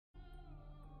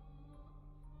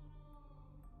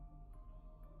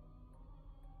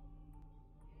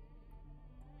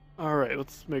Alright,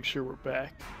 let's make sure we're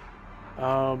back.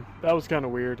 That was kind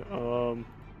of weird. We'll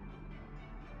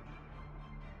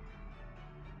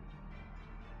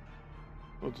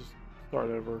just start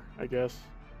over, I guess.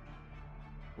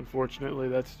 Unfortunately,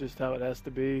 that's just how it has to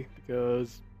be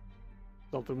because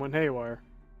something went haywire.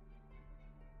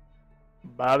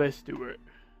 Bobby Stewart.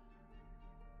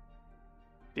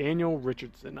 Daniel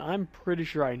Richardson. I'm pretty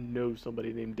sure I know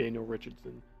somebody named Daniel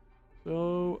Richardson.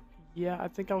 So, yeah, I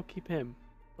think I'll keep him.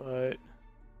 But,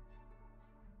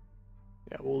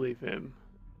 yeah, we'll leave him.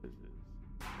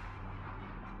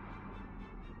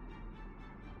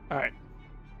 Alright.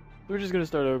 We're just gonna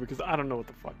start over because I don't know what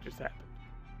the fuck just happened.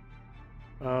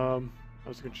 I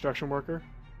was a construction worker.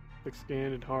 Thick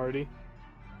skinned and hardy.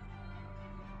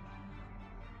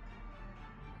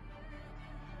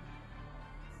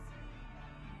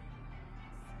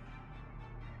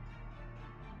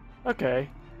 Okay,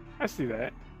 I see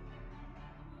that.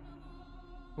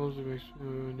 Mostly makes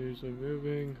news like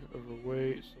moving,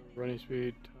 overweight, so running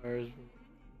speed, tires.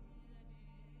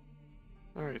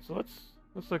 Alright, so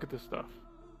let's look at this stuff.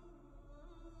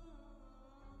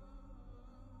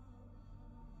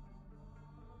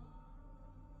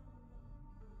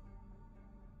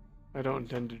 I don't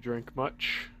intend to drink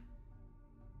much.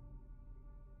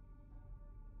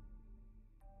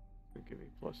 Give me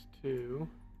 +2.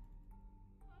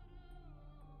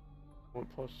 1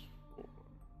 +4.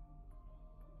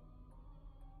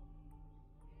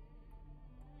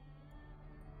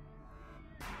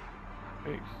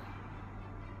 Thanks.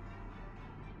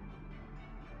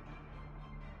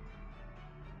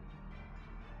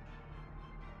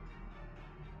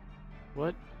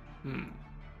 What?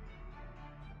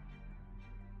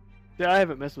 Yeah, I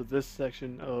haven't messed with this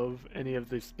section of any of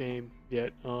this game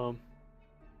yet. I'll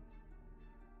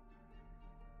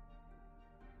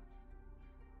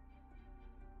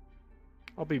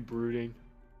be brooding.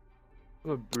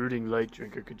 I'm a brooding light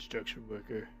drinker construction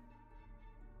worker.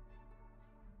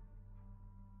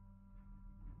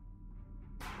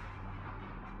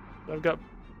 I've got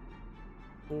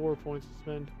 4 points to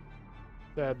spend.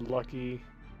 Bad lucky.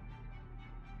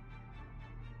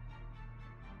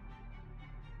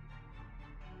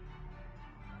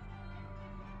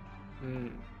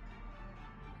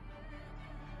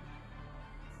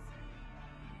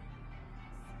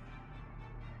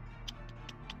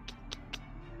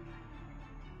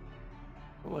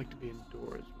 I like to be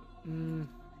indoors, but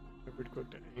never quick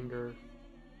to anger.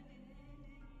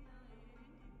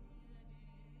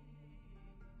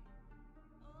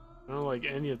 I don't like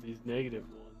any of these negative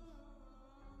ones.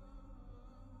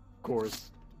 Of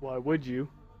course, why would you?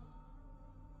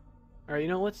 All right, you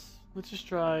know, let's just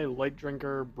try light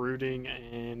drinker, brooding,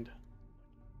 and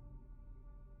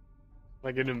if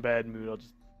I get in a bad mood, I'll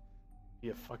just be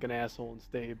a fucking asshole and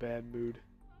stay in a bad mood.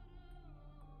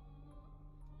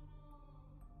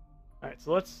 All right,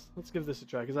 so let's give this a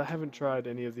try because I haven't tried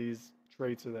any of these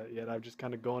traits or that yet. I've just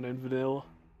kind of gone in vanilla,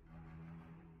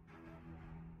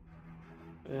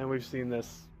 and we've seen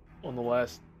this on the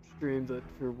last stream that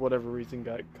for whatever reason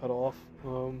got cut off.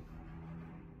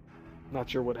 Not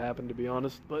sure what happened, to be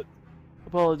honest, but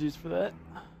apologies for that.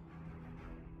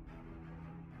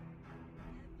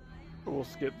 We'll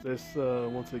skip this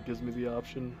once it gives me the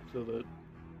option so that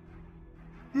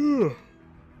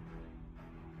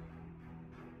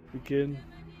we can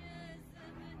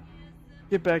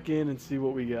get back in and see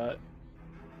what we got.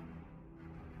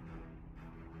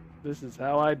 This is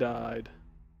how I died.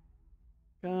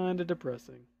 Kinda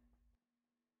depressing.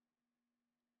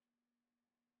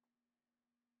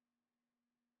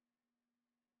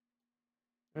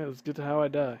 Alright, let's get to how I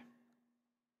die.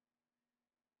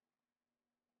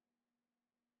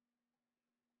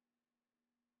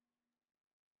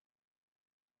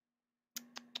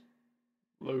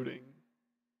 Loading.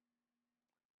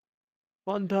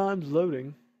 Fun times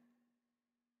loading.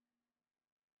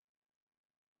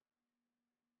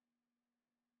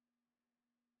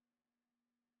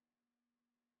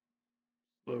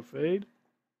 Slow fade.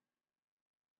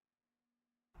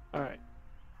 Alright.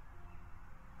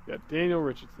 Got Daniel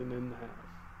Richardson in the house.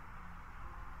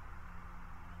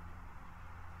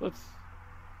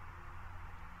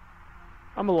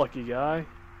 I'm a lucky guy.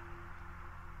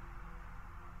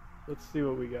 Let's see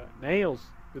what we got. Nails.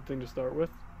 Good thing to start with.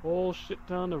 Whole shit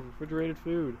ton of refrigerated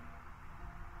food.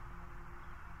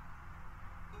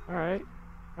 Alright.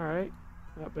 Alright.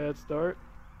 Not bad start.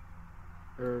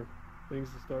 Or things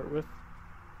to start with.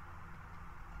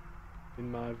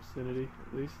 In my vicinity,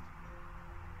 at least.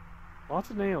 Lots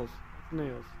of nails. Lots of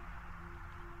nails.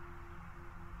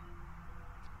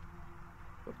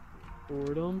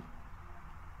 Boredom.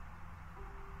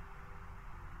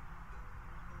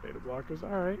 Beta Circuit blockers.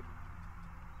 Alright.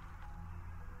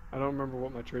 I don't remember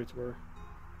what my traits were.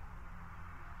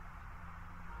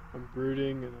 I'm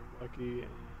brooding and I'm lucky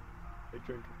and I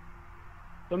drink.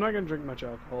 So I'm not going to drink much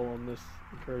alcohol on this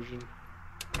incursion.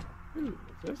 Ooh,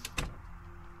 what's this?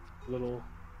 Little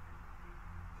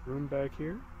room back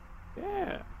here.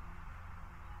 Yeah.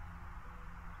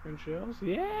 And shells.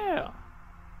 Yeah.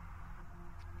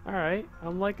 Alright,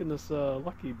 I'm liking this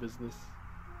lucky business.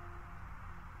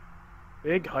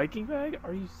 Big hiking bag?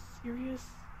 Are you serious?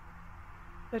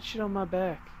 That shit on my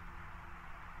back.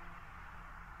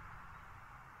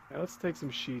 Yeah, let's take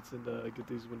some sheets and get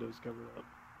these windows covered up.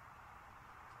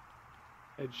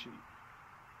 Head sheet.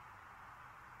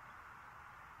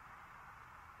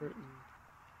 Curtain.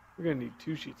 We're gonna need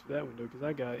 2 sheets for that window because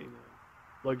I got,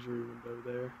 luxury window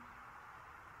there.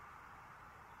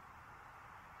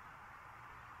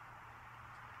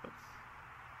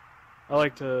 I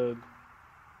like to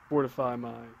fortify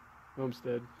my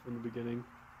homestead from the beginning.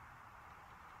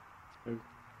 I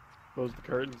close the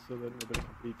curtains so that nobody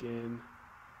can peek in.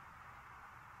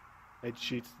 Add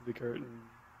sheets to the curtain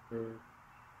for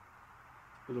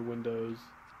the windows.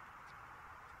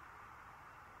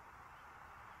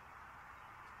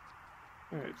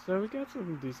 Alright, so we got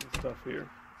some decent stuff here.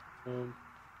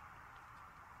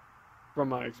 From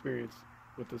my experience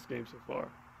with this game so far.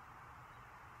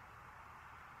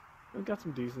 We've got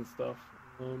some decent stuff.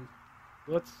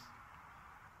 Let's...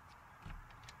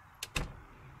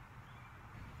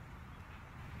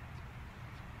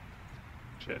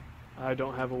 Shit. I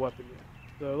don't have a weapon yet.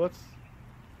 So let's...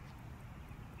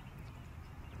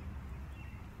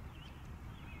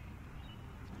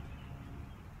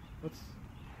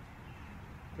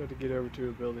 try to get over to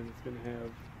a building that's going to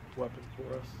have a weapon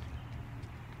for us.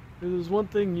 If there's one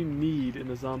thing you need in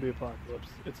a zombie apocalypse,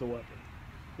 it's a weapon.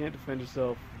 You can't defend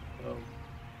yourself. Oh,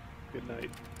 good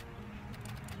night.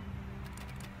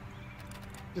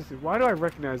 Seriously, why do I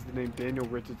recognize the name Daniel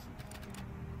Richardson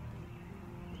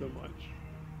so much?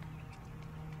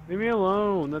 Leave me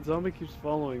alone! That zombie keeps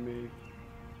following me.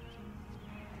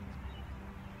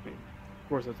 I mean, of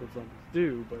course that's what zombies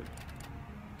do, but...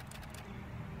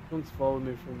 Someone's followed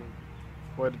me from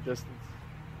quite a distance.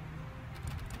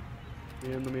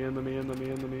 Let me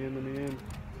in.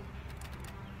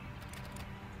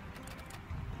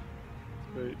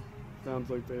 Wait, sounds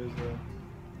like there's a...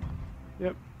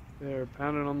 Yep, they're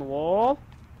pounding on the wall.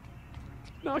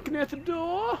 Knocking at the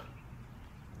door.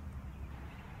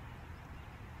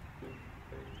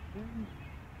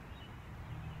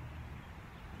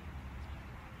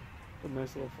 A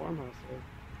nice little farmhouse there.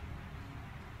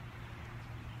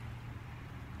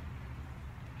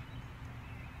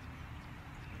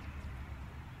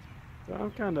 So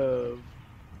I'm kind of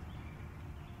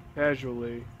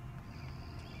casually...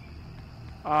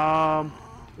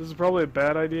 this is probably a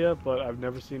bad idea, but I've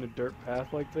never seen a dirt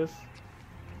path like this.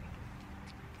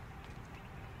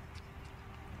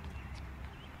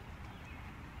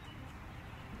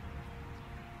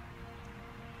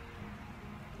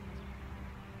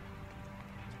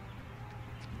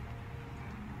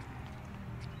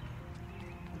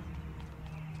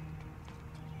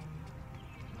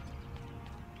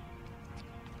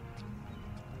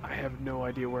 I have no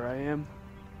idea where I am.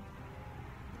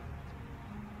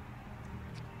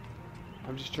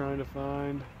 I'm just trying to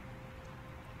find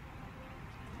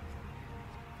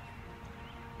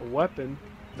a weapon,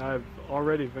 and I've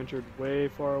already ventured way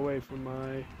far away from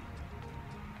my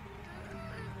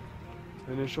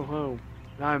initial home.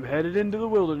 Now I'm headed into the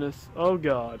wilderness. Oh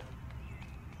God.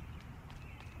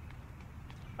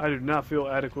 I do not feel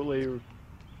adequately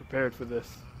prepared for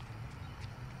this.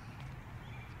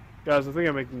 Guys, I think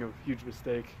I'm making a huge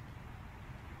mistake.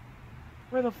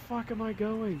 Where the fuck am I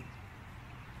going?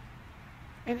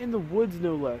 And in the woods,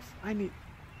 no less. I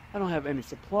don't have any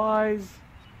supplies.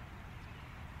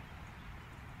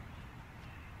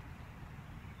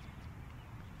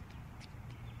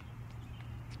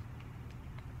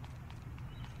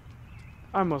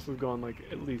 I must have gone like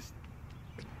at least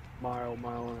a mile and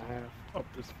a half up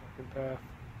this fucking path.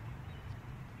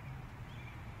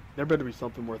 There better be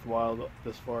something worthwhile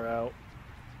this far out.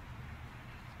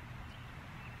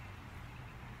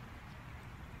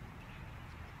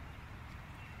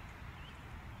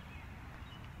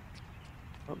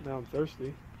 Oh, now I'm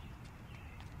thirsty.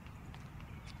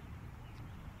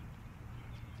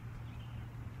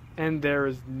 And there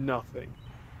is nothing.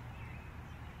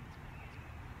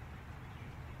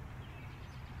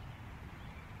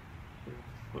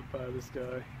 Flip by this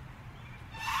guy.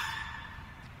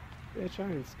 Bitch,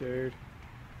 I ain't scared.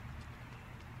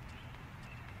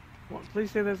 Come on,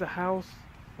 please say there's a house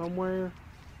somewhere.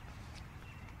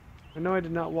 I know I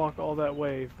did not walk all that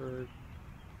way for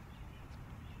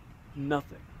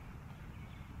nothing.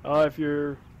 If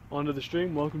you're onto the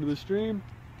stream, welcome to the stream.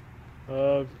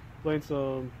 Playing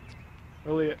some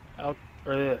early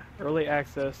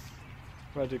access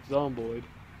Project Zomboid.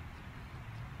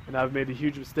 And I've made a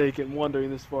huge mistake in wandering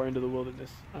this far into the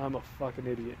wilderness. I'm a fucking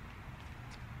idiot.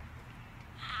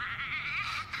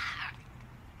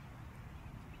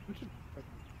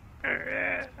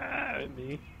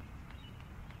 Me.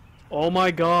 Oh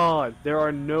my god, there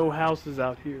are no houses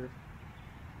out here.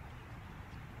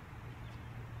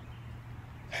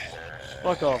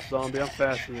 Fuck off, zombie, I'm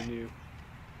faster than you.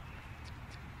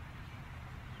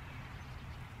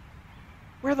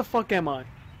 Where the fuck am I?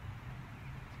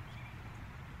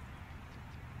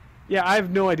 Yeah, I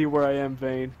have no idea where I am,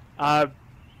 Vane.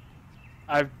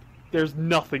 There's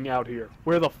nothing out here.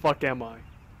 Where the fuck am I?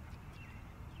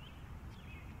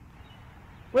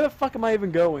 Where the fuck am I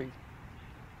even going?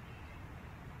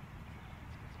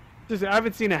 Seriously, I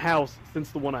haven't seen a house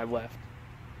since the one I left.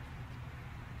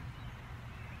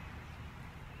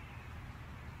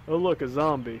 Oh look, a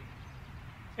zombie.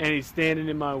 And he's standing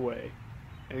in my way.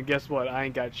 And guess what? I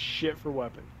ain't got shit for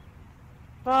weapon.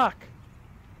 Fuck!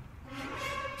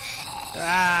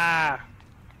 Ah!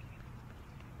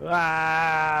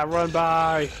 Ah! Run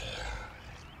by!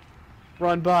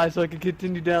 Run by so I can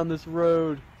continue down this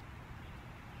road.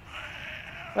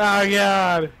 Oh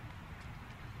god!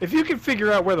 If you can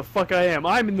figure out where the fuck I am,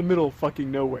 I'm in the middle of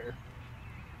fucking nowhere.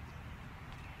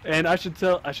 And I should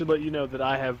let you know that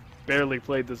I have barely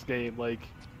played this game. Like,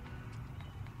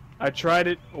 I tried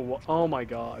it. Oh my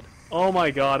god. Oh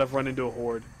my god, I've run into a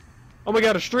horde. Oh my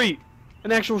god, a street!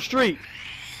 An actual street!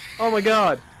 Oh my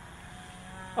god!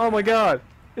 Oh my god!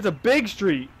 It's a big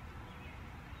street!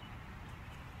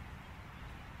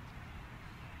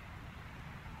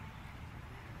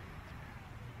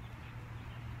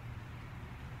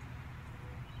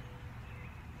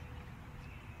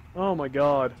 Oh my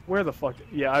god, where the fuck?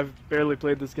 Yeah, I've barely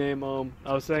played this game.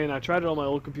 I was saying I tried it on my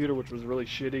old computer, which was really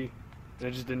shitty, and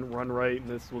it just didn't run right, and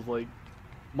this was like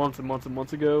months and months and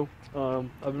months ago. I've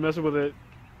been messing with it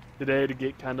today to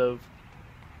get kind of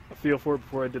a feel for it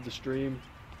before I did the stream.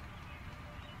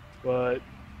 But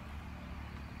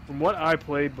from what I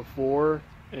played before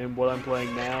and what I'm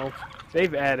playing now,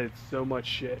 they've added so much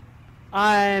shit.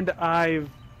 And I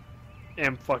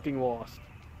am fucking lost.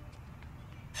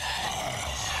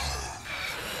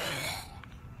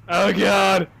 Oh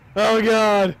god! Oh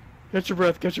god! Catch your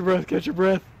breath, catch your breath, catch your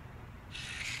breath.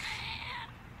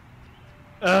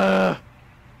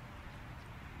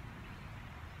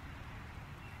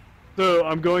 So,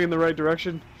 I'm going in the right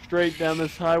direction, straight down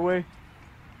this highway,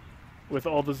 with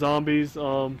all the zombies,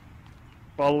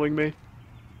 following me.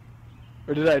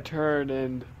 Or did I turn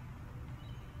and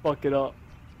fuck it up?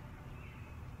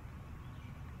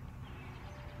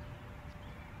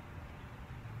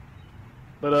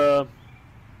 But,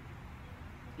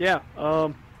 yeah,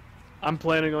 I'm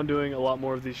planning on doing a lot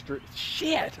more of these streams.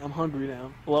 Shit, I'm hungry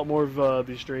now. A lot more of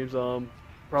these streams.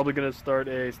 Probably gonna start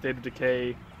a State of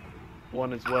Decay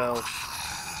one as well.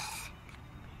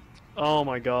 Oh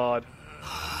my god.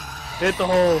 Hit the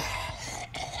hole.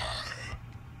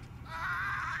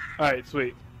 Alright,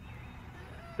 sweet.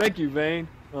 Thank you, Vane.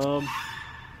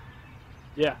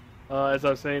 Yeah, as I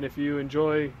was saying, if you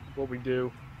enjoy what we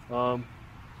do,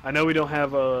 I know we don't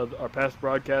have our past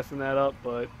broadcasts and that up,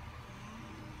 but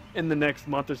in the next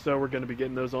month or so, we're going to be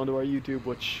getting those onto our YouTube,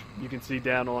 which you can see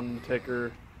down on the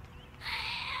ticker.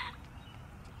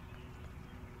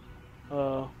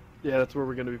 Yeah, that's where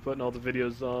we're going to be putting all the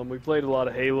videos. We played a lot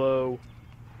of Halo,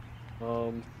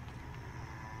 some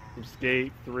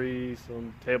Skate 3,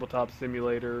 some Tabletop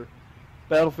Simulator.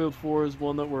 Battlefield 4 is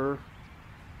one that we're...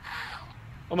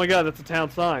 Oh my god, that's a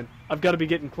town sign. I've got to be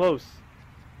getting close.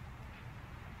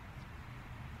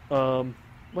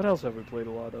 What else have we played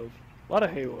a lot of? A lot of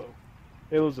Halo.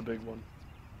 Halo's a big one.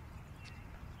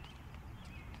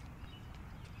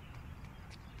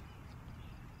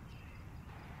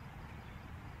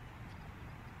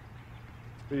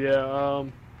 But yeah,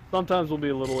 sometimes we'll be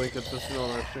a little inconsistent on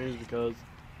our streams because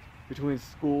between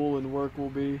school and work will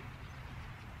be...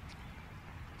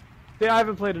 Yeah, I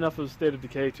haven't played enough of State of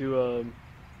Decay to,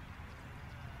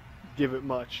 give it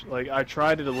much. Like, I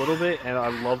tried it a little bit and I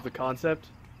love the concept,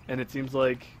 and it seems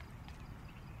like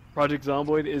Project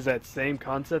Zomboid is that same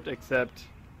concept, except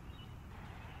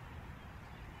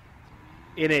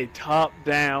in a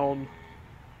top-down,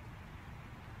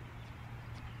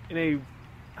 in a,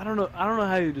 I don't know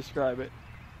how you describe it.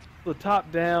 The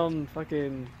top-down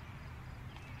fucking...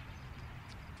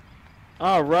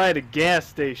 Alright, a gas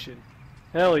station.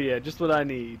 Hell yeah, just what I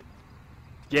need.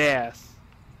 Gas.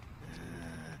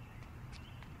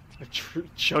 I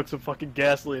chug some fucking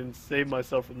gasoline and save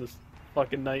myself from this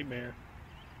fucking nightmare.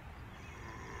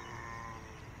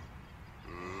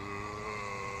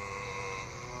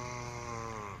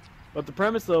 But the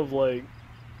premise of like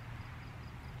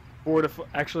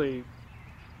actually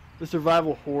the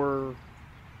survival horror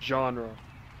genre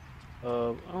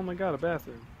of oh my god, a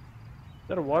bathroom. Is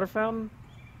that a water fountain?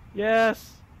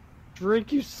 Yes!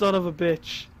 Drink, you son of a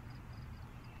bitch!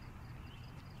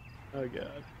 Oh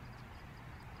god.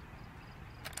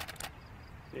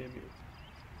 Damn you.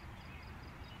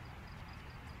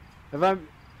 Have I...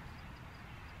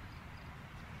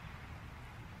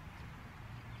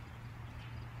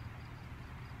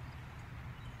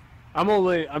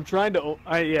 I'm trying to...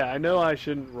 I know I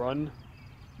shouldn't run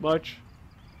much.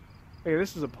 Hey,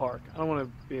 this is a park. I don't want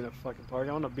to be in a fucking park.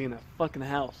 I want to be in a fucking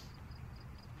house.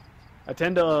 I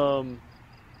tend to,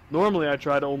 normally I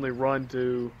try to only run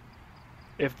to...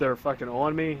 If they're fucking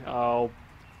on me, I'll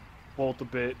bolt a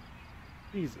bit.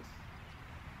 Jesus.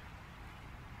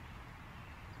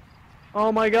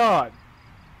 Oh my god.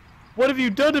 What have you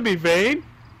done to me, Vane?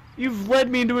 You've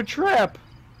led me into a trap.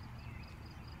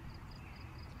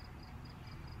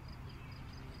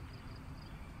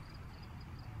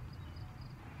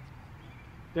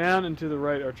 Down and to the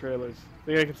right are trailers.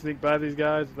 Think I can sneak by these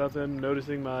guys without them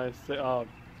noticing my... Oh,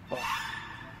 fuck.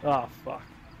 Oh, fuck.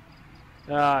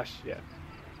 Ah, shit.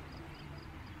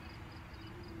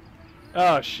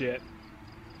 Oh, shit.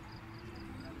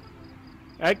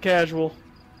 Act casual.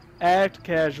 Act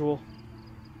casual.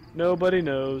 Nobody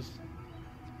knows.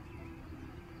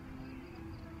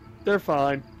 They're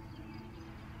fine.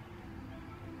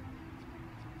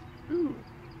 Ooh.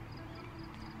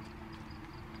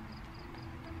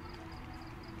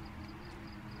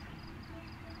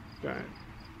 Try and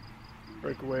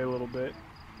break away a little bit.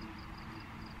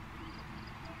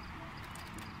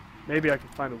 Maybe I can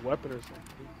find a weapon or something.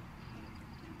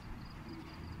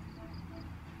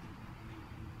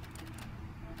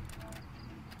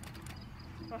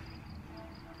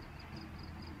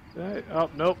 Right. Oh,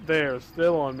 nope, there.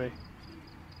 Still on me.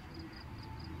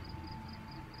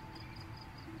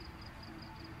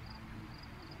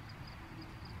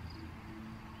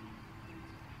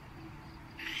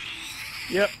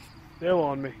 Yep, still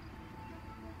on me.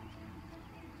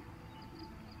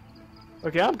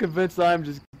 Okay, I'm convinced I'm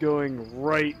just going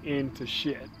right into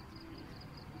shit.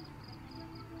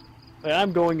 Like,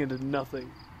 I'm going into nothing.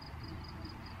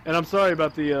 And I'm sorry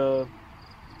about the,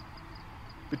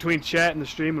 between chat and the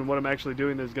stream and what I'm actually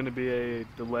doing, there's going to be a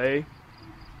delay.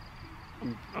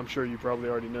 I'm sure you probably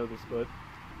already know this, but...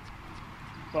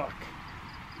 Fuck.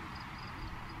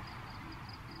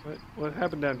 What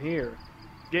happened down here?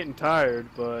 Getting tired,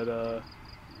 but,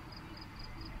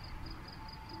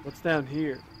 what's down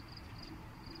here?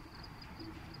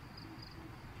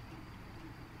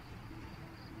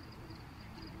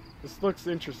 This looks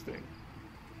interesting.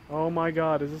 Oh my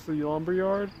god, is this a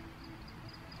lumberyard?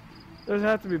 There's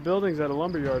have to be buildings at a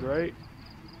lumberyard, right?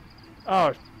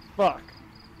 Oh, fuck.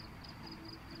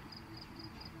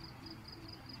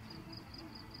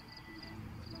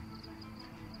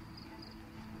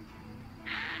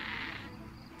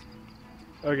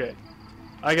 Okay.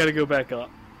 I gotta go back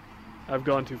up. I've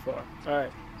gone too far.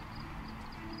 Alright.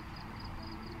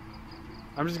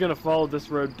 I'm just gonna follow this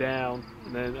road down,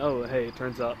 and then, oh, hey, it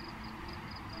turns up.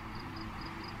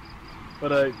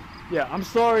 But, yeah, I'm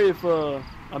sorry if,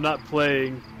 I'm not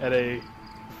playing at a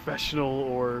professional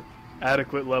or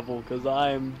adequate level, because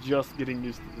I'm just getting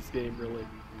used to this game, really.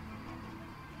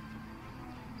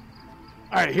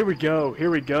 Alright, here we go,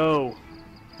 here we go.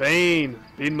 Vane,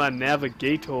 being my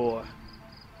navigator.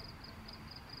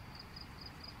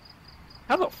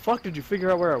 How the fuck did you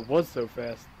figure out where I was so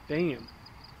fast? Damn.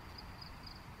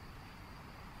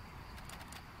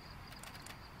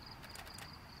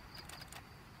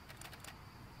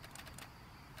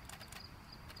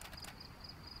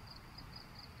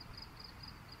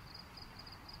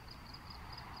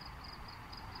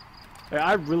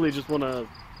 I really just want to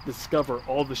discover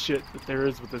all the shit that there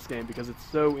is with this game because it's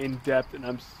so in-depth and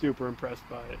I'm super impressed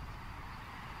by it.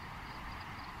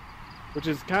 Which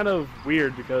is kind of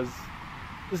weird because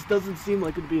this doesn't seem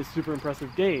like it would be a super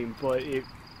impressive game, but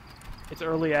it's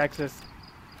early access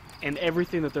and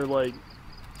everything that they're like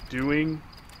doing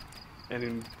and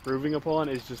improving upon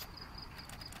is just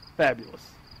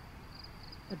fabulous.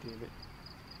 God damn it.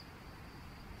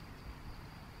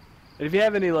 And if you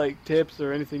have any like tips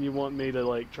or anything you want me to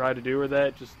like try to do with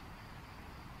that, just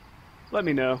let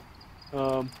me know.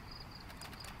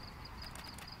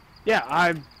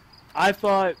 Yeah, I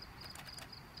thought,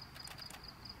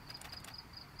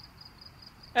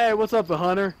 hey, what's up, the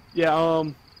hunter? Yeah,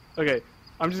 okay.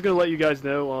 I'm just gonna let you guys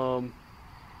know.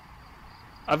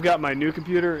 I've got my new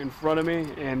computer in front of me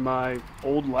and my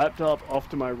old laptop off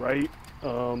to my right.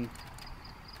 So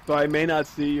I may not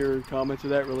see your comment to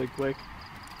that really quick.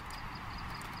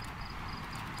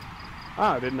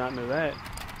 Ah, I did not know that.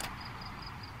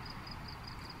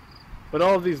 But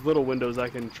all of these little windows I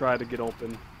can try to get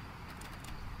open.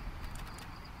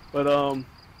 But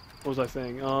what was I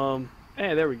saying?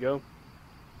 Hey, there we go.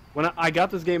 When I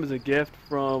got this game as a gift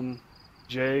from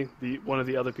Jay, one of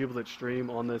the other people that stream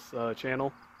on this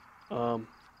channel.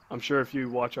 I'm sure if you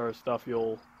watch our stuff,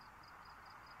 you'll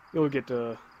get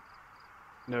to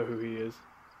know who he is.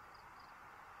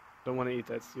 Don't want to eat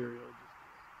that cereal.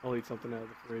 I'll eat something out of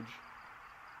the fridge.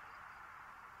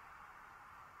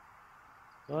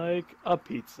 Like a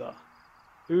pizza.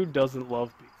 Who doesn't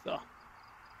love pizza?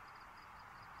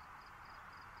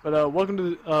 But welcome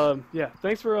to yeah.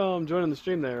 Thanks for joining the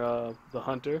stream there, the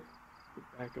Hunter.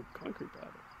 Backup concrete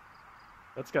powder.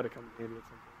 That's got to come in handy at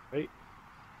some point, right?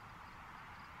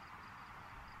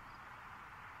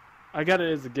 I got it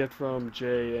as a gift from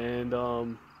Jay, and I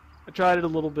tried it a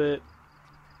little bit.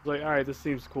 I was like, all right, this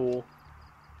seems cool,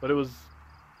 but it was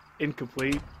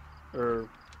incomplete, or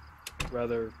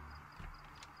rather,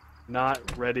 not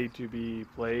ready to be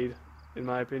played, in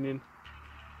my opinion.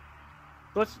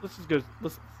 Let's just go.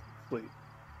 Let's sleep.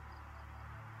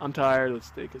 I'm tired. Let's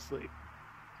take a sleep.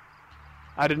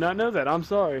 I did not know that. I'm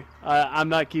sorry. I'm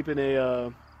not keeping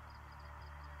a.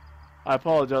 I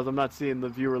apologize. I'm not seeing the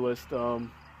viewer list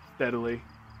steadily.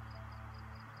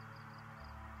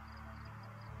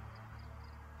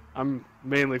 I'm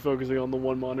mainly focusing on the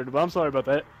one monitor, but I'm sorry about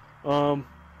that.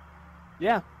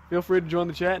 Yeah, feel free to join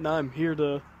the chat, and I'm here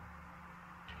to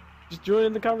just join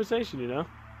in the conversation. You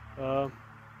know.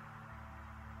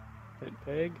 Tent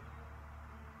peg.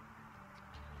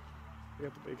 We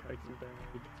got the big hiking bag.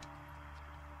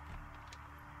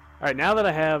 Alright, now that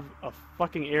I have a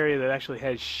fucking area that actually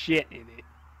has shit in it.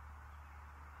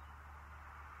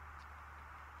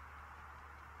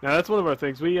 Now that's one of our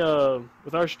things. We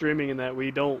with our streaming and that, we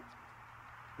don't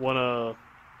wanna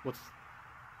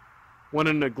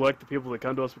neglect the people that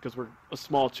come to us because we're a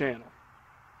small channel.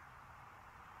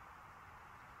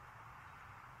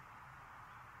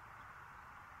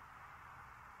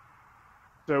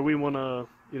 So we wanna,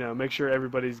 you know, make sure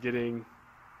everybody's getting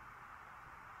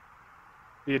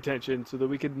the attention so that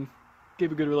we can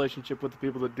keep a good relationship with the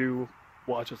people that do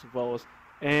watch us and follow us.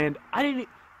 And I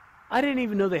didn't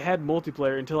even know they had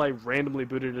multiplayer until I randomly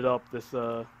booted it up this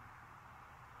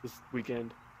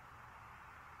weekend.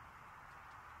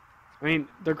 I mean,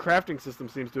 their crafting system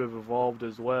seems to have evolved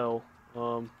as well.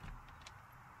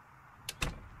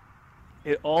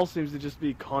 It all seems to just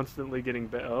be constantly getting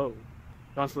better,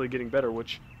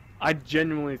 which I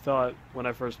genuinely thought when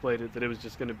I first played it that it was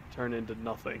just going to turn into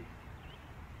nothing.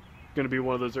 Going to be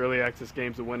one of those early access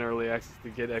games that win early access to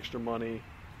get extra money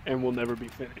and will never be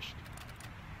finished.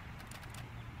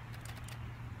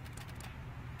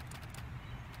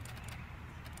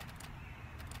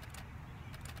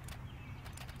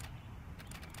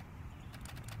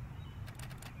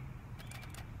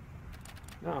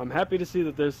 No, I'm happy to see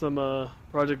that there's some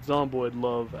Project Zomboid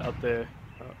love out there.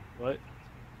 What?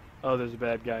 Oh, there's a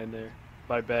bad guy in there.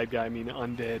 By bad guy, I mean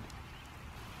undead.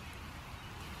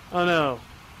 Oh no.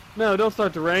 No, don't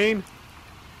start to rain.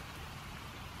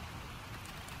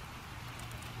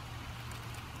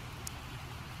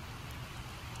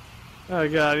 Oh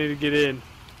god, I need to get in.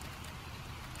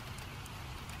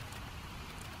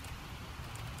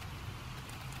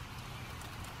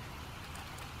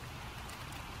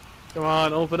 Come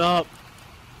on, open up.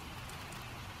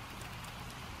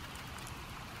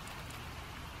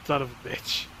 Son of a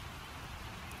bitch.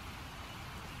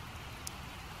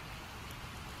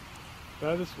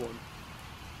 Try this one.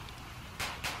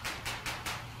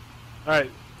 Alright.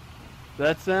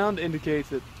 That sound indicates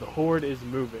that the horde is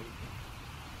moving.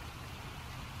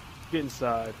 Get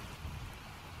inside.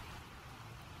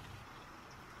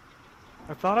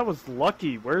 I thought I was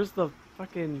lucky. Where's the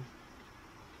fucking...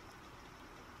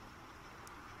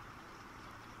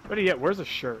 Better yet, where's a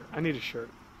shirt? I need a shirt.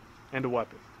 And a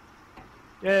weapon.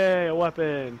 Yay, a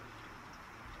weapon!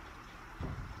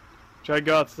 Should I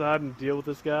go outside and deal with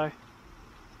this guy?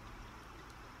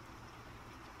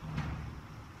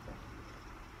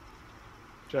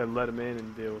 Should I let him in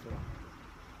and deal with him?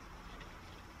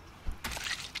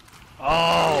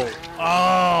 Oh!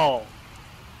 Oh!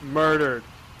 Murdered.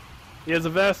 He has a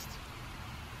vest?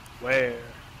 Where?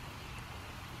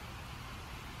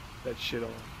 That shit on.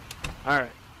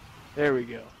 Alright. There we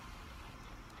go.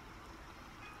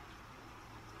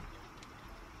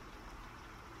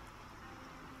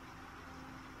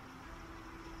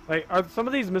 Like, are some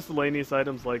of these miscellaneous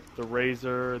items like the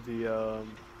razor, the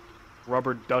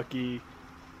rubber ducky,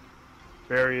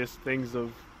 various things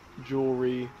of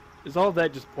jewelry, is all of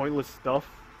that just pointless stuff?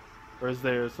 Or is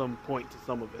there some point to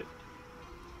some of it?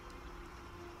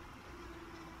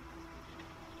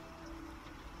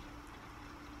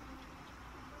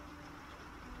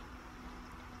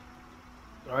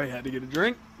 Alright, had to get a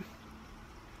drink.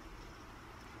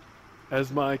 As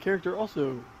my character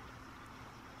also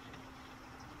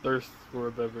thirsts for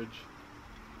a beverage.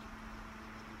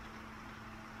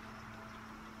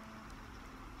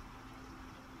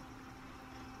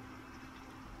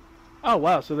 Oh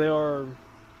wow, so they are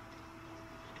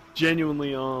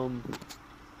genuinely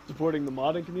supporting the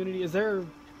modding community. Is there, do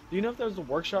you know if there's a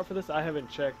workshop for this? I haven't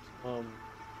checked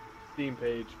Steam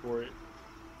page for it.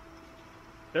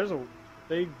 There's a,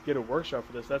 they get a workshop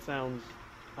for this. That sounds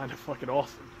kind of fucking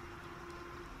awesome.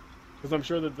 Because I'm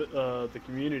sure that the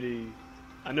community,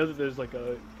 I know that there's like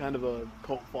a kind of a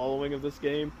cult following of this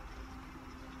game.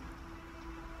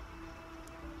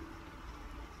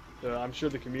 So I'm sure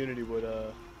the community would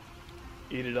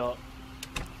eat it up.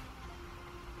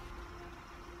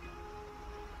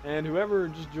 And whoever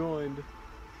just joined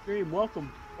stream,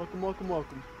 welcome. Welcome, welcome,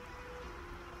 welcome.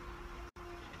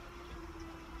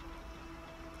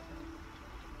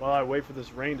 While I wait for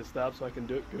this rain to stop so I can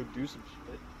go do some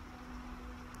shit.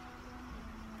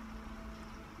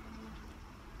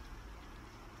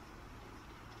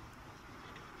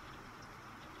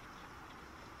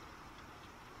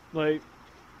 Like,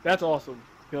 that's awesome,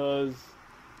 because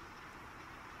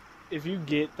if you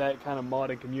get that kind of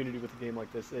modding community with a game like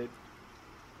this, the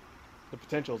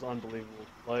potential is unbelievable.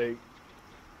 Like,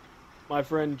 my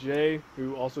friend Jay,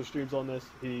 who also streams on this,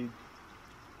 he's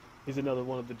another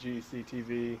one of the GEC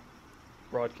TV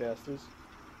broadcasters.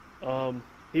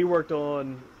 He worked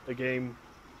on a game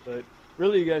that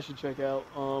really you guys should check out,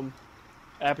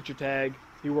 Aperture Tag.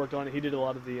 He worked on it. He did a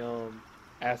lot of the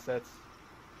assets,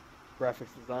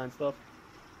 graphics design stuff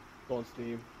on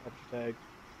Steam, Aperture Tag.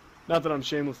 Not that I'm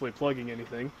shamelessly plugging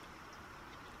anything.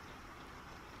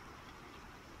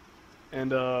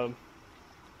 And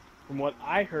from what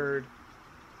I heard,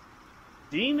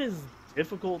 Steam is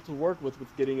difficult to work with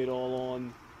getting it all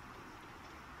on.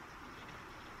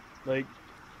 Like,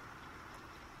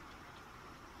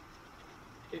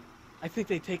 I think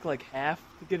they take like half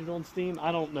to get it on Steam.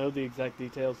 I don't know the exact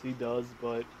details, he does,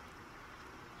 but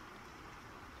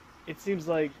it seems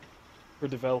like for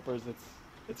developers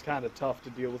it's kind of tough to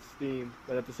deal with Steam,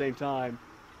 but at the same time,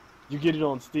 you get it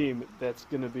on Steam, that's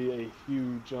going to be a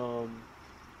huge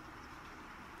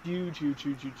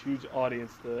huge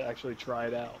audience to actually try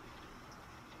it out.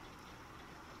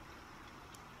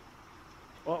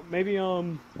 Well, maybe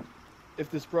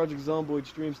if this Project Zomboid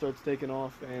stream starts taking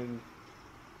off and,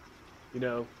 you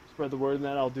know, spread the word on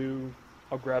that,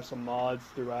 I'll grab some mods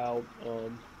throughout,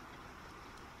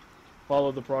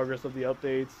 follow the progress of the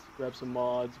updates, grab some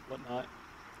mods, whatnot.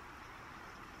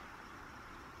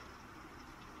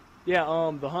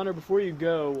 Yeah, the Hunter, before you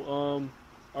go,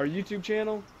 our YouTube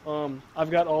channel, I've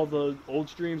got all the old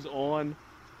streams on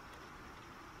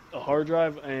a hard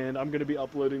drive, and I'm going to be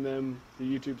uploading them to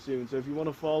YouTube soon. So if you want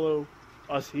to follow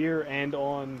us here and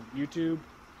on YouTube,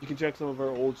 you can check some of our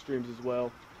old streams as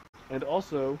well. And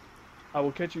also, I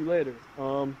will catch you later.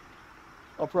 I'll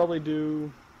probably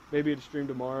do maybe a stream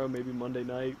tomorrow, maybe Monday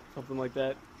night, something like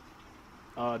that.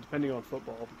 Depending on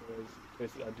football, because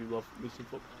basically I do love me some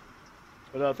football.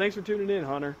 But thanks for tuning in,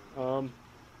 Hunter. Am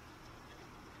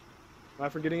I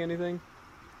forgetting anything?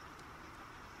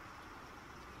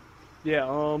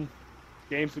 Yeah,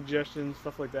 game suggestions,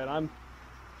 stuff like that. I'm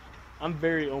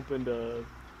very open to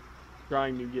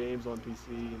trying new games on PC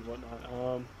and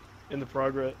whatnot. In the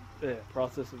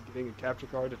process of getting a capture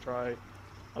card to try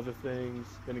other things.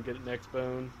 Gonna get an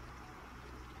Xbone.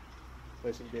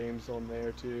 Play some games on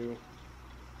there too.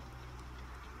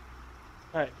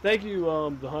 Alright, thank you,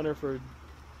 the Hunter, for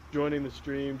joining the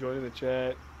stream, joining the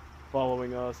chat,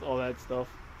 following us, all that stuff.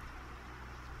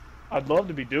 I'd love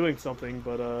to be doing something,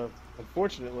 but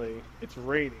unfortunately, it's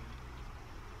raining.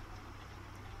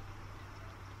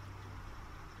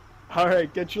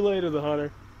 Alright, catch you later, the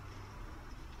Hunter.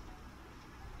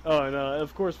 Oh, and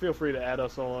of course, feel free to add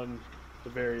us on the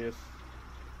various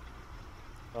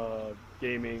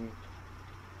gaming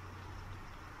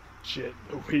shit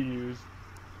that we use.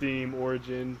 Steam,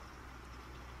 Origin,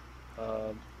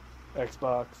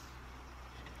 Xbox.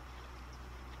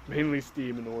 Mainly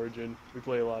Steam and Origin. We've been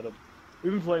playing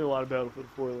a lot of Battlefield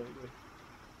 4 lately.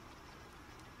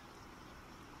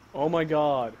 Oh my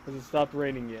god, has it stopped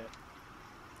raining yet?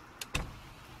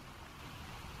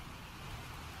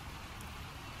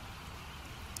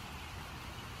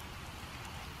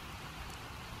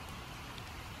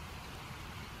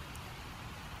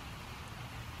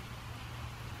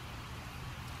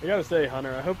 I gotta say,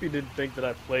 Hunter, I hope you didn't think that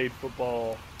I played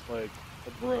football like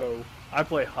a bro. I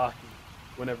play hockey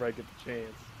whenever I get the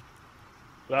chance.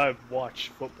 But I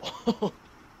watch football.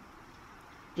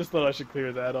 Just thought I should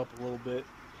clear that up a little bit.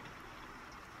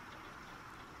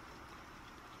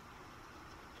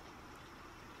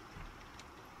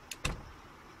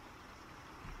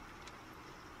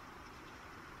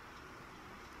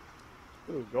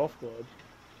 Ooh, golf club.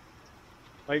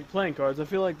 Like playing cards, I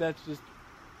feel like that's just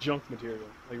junk material.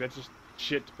 Like that's just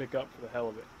shit to pick up for the hell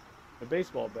of it. A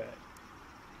baseball bat.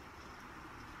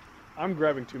 I'm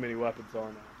grabbing too many weapons,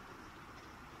 aren't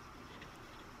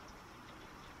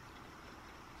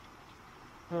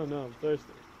I? Oh no, I'm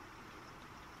thirsty.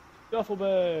 Duffel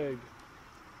bag!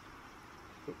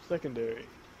 Oops, secondary.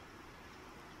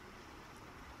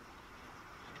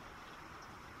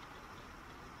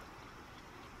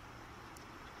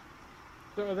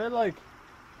 So are they like...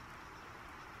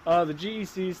 the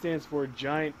GEC stands for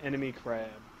Giant Enemy Crab.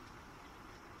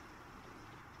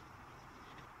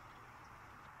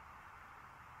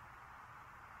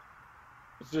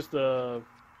 It's just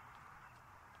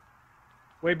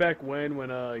way back when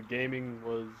gaming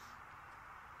was...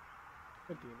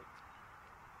 God damn it.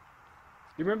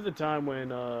 You remember the time when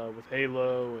with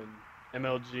Halo and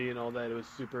MLG and all that, it was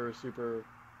super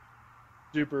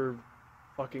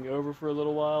fucking over for a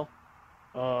little while?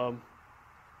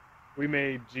 We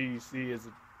made GEC as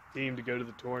a team to go to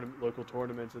the local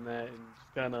tournaments and that, and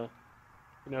just kind of,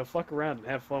 you know, fuck around and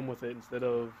have fun with it instead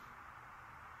of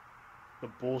the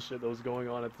bullshit that was going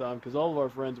on at the time. Because all of our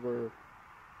friends we're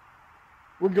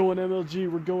going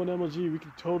MLG, we're going MLG. We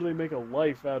can totally make a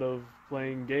life out of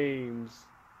playing games,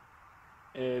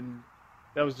 and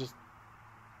that was just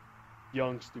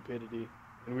young stupidity.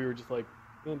 And we were just like,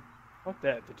 man, fuck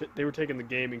that. They were taking the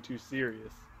gaming too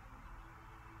serious.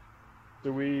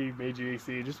 So we made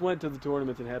GEC, just went to the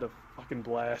tournaments and had a fucking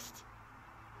blast.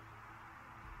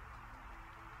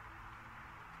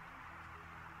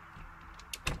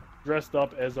 Dressed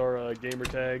up as our gamer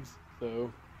tags,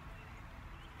 so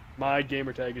my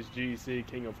gamer tag is GEC,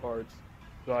 King of Hearts.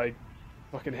 So I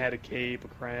fucking had a cape, a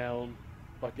crown,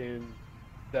 fucking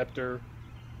scepter,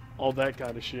 all that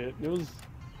kind of shit. And it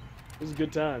was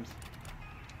good times.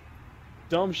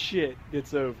 Dumb shit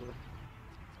gets over.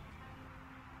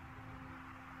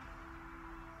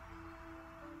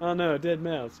 Oh no, dead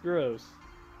mouse. Gross.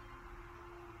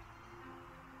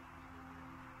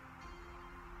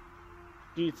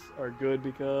 Sheets are good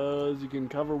because you can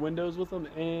cover windows with them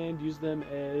and use them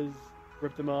as...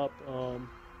 rip them up,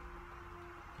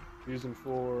 use them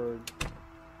for...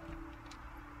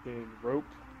 rope.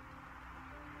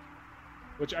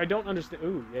 Which I don't understand...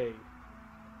 Ooh, yay.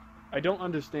 I don't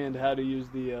understand how to use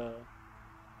the,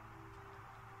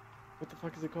 what the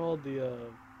fuck is it called? The,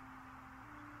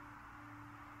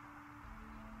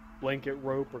 blanket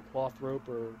rope or cloth rope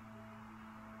or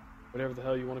whatever the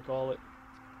hell you want to call it.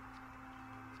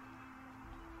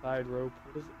 Side rope.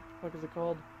 What the fuck is it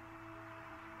called?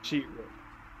 Sheet rope.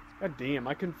 God damn,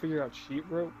 I couldn't figure out sheet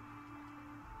rope.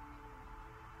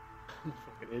 I'm a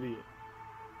fucking idiot.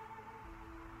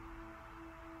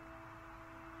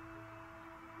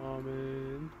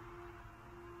 Almond.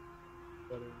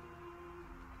 Butter.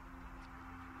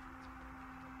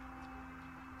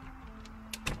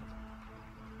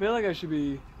 I feel like I should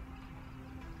be...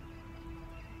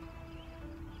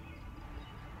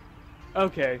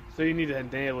 Okay, so you need to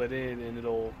nail it in and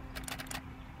it'll...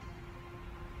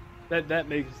 That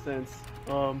makes sense.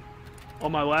 On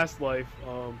my last life,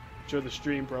 I'm sure the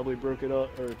stream probably broke it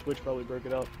up, or Twitch probably broke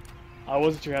it up. I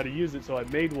wasn't sure how to use it, so I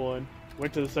made one,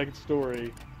 went to the second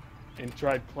story, and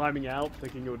tried climbing out,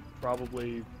 thinking it would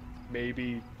probably,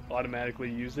 maybe, automatically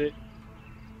use it.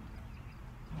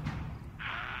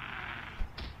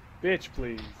 Bitch,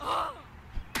 please.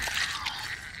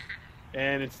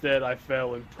 And instead I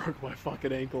fell and broke my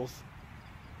fucking ankles.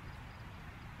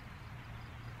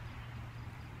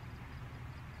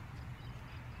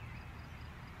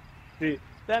 See,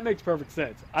 that makes perfect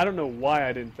sense. I don't know why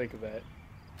I didn't think of that.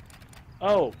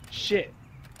 Oh, shit.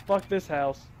 Fuck this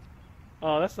house.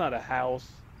 Oh, that's not a house.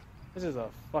 This is a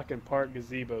fucking park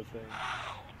gazebo thing.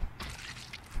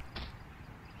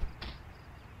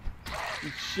 You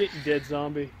shit, you dead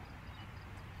zombie.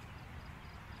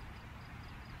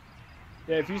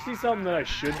 Yeah, if you see something that I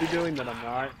should be doing that I'm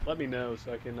not, let me know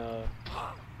so I can,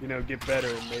 you know, get better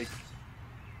and make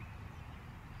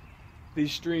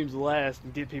these streams last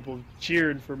and get people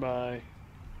cheering for my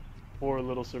poor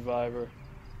little survivor.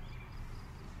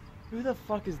 Who the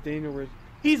fuck is Daniel Richardson?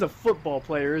 He's a football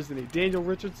player, isn't he? Daniel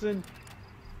Richardson?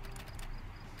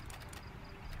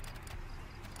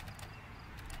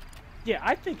 Yeah,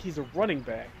 I think he's a running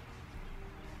back.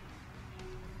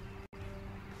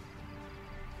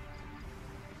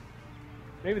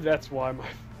 Maybe that's why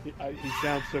he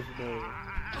sounds so familiar.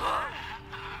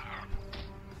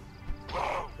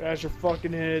 Bash your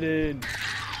fucking head in.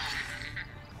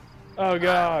 Oh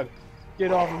god.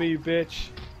 Get off of me, you bitch.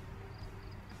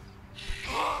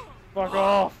 Fuck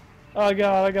off. Oh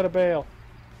god, I gotta bail.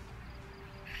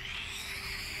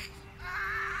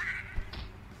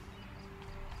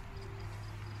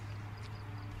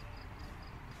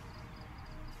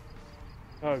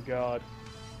 Oh god.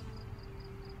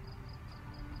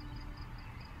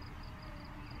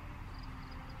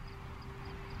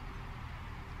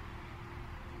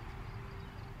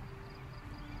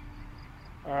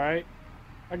 Alright.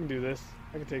 I can do this.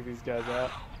 I can take these guys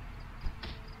out.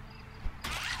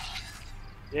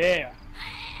 Yeah!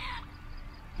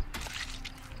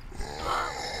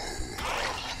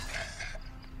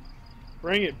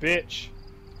 Bring it, bitch!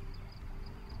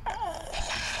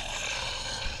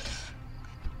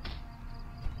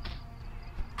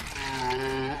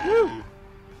 Woo!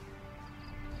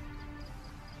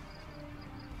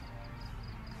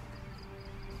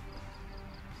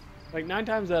 Like 9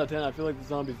 times out of 10, I feel like the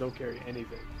zombies don't carry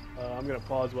anything. I'm gonna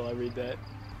pause while I read that.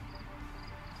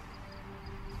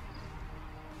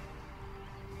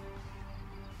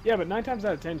 Yeah, but 9 times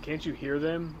out of 10, can't you hear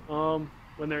them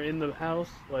when they're in the house?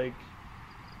 Like,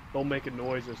 they'll make a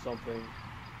noise or something.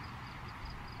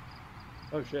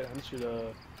 Oh shit, I should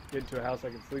get into a house I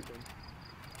can sleep in.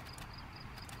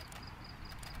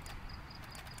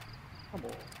 Come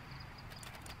on.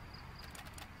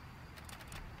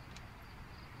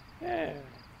 Yeah.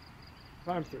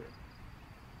 Climb through.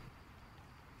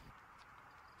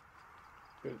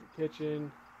 Go to the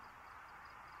kitchen.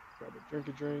 Grab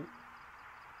a drink.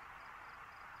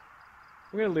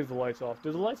 I'm gonna leave the lights off.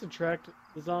 Do the lights attract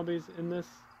the zombies in this?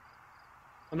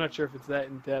 I'm not sure if it's that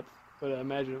in depth, but I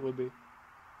imagine it would be.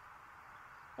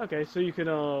 Okay, so you can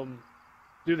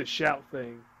do the shout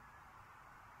thing.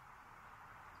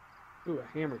 Ooh, a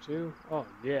hammer too? Oh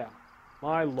yeah.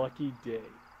 My lucky day.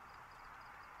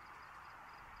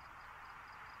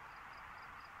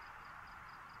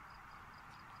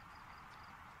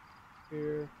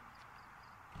 Here.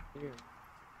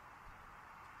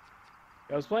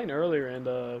 I was playing earlier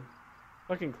and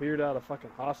fucking cleared out a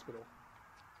fucking hospital.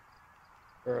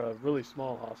 Or a really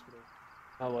small hospital.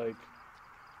 Not like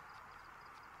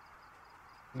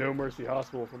No Mercy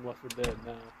Hospital from Left 4 Dead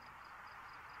now.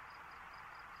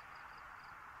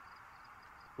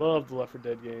 Love the Left 4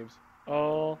 Dead games.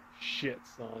 Oh shit,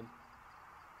 son.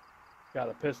 Got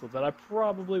a pistol that I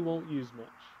probably won't use much.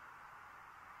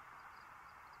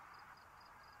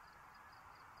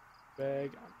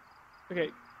 Bag. Okay.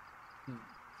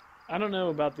 I don't know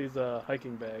about these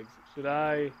hiking bags. Should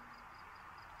I...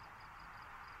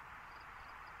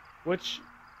 Which...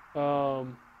 What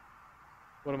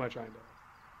am I trying to...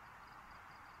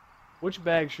 Which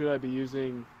bag should I be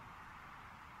using?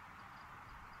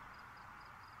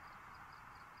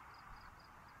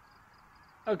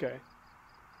 Okay.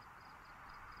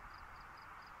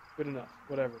 Good enough.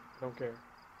 Whatever. I don't care.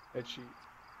 Head sheet.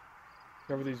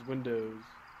 Cover these windows.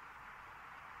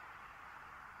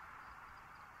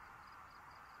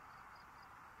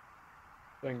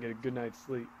 So I can get a good night's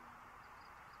sleep.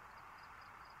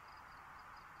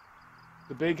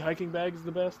 The big hiking bag is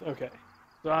the best? Okay.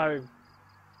 So I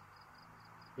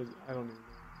don't even know.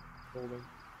 Holding.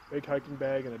 Big hiking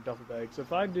bag and a duffel bag. So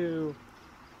if I do...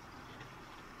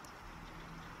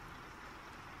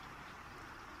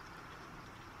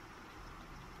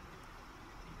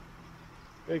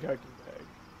 Big hiking bag.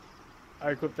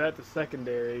 I equip that to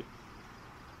secondary.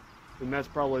 And that's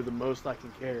probably the most I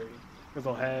can carry. Because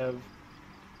I'll have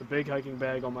the big hiking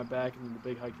bag on my back and then the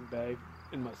big hiking bag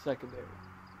in my secondary.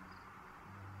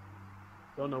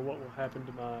 Don't know what will happen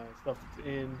to my stuff that's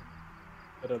in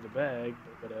that other bag,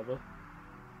 but whatever.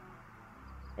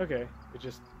 Okay, it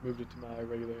just moved it to my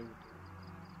regular inventory.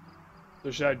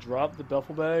 So should I drop the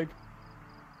duffel bag?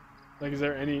 Like, is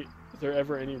there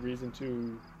ever any reason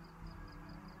to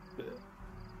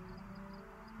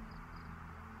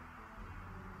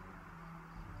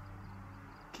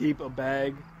keep a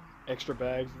bag, extra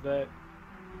bags of that?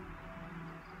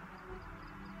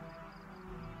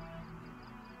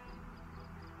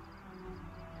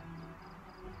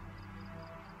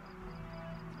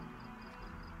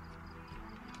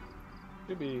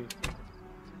 Could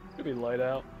be light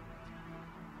out.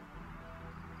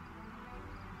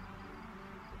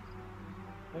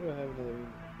 How do I have another email?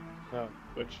 Oh,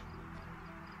 which?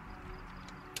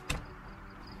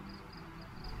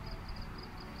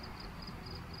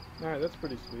 Alright, that's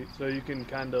pretty sweet. So you can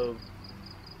kind of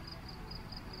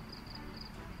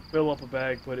fill up a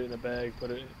bag, put it in a bag,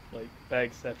 put it in, like,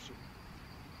 bagception.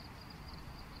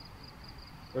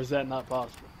 Or is that not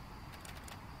possible?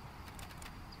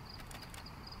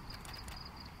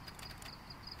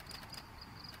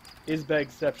 Is by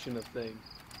exception a thing?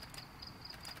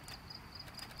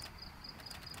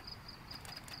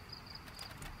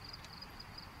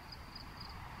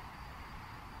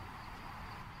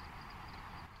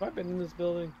 Have I been in this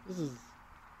building? This is...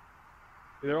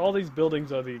 Either all these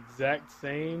buildings are the exact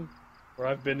same, or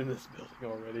I've been in this building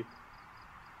already.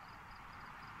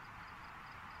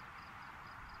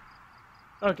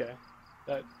 Okay.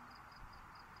 That...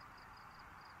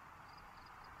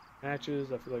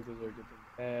 Matches, I feel like those are a good thing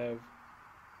to have.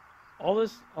 All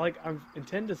this, like, I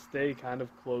intend to stay kind of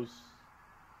close.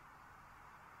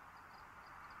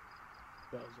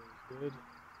 That was always good.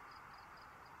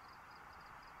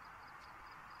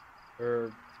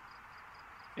 Or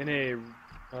in a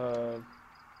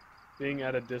being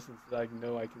at a distance that I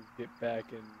know I can get back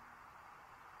and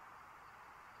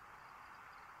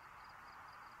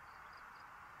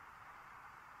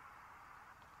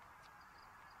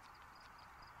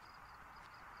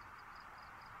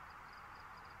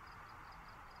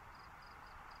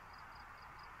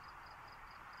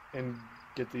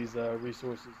get these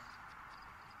resources.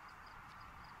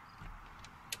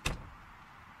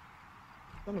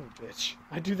 Son of a bitch.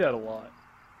 I do that a lot.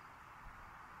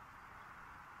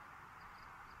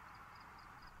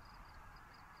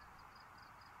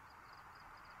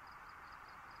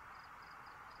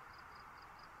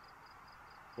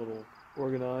 A little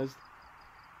organized.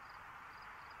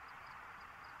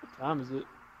 What time is it?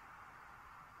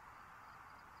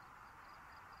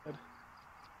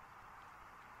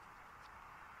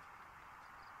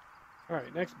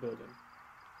 Alright, next building.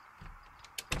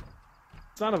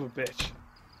 Son of a bitch.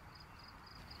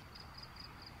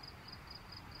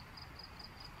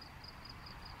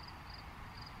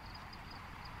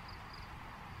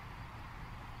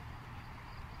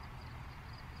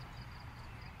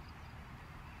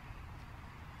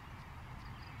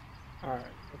 Alright,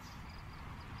 let's...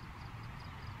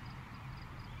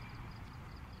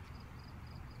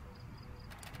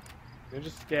 We'll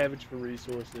just scavenge for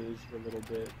resources for a little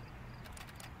bit.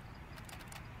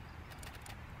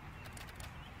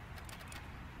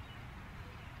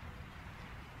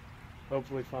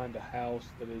 Hopefully find a house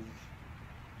that is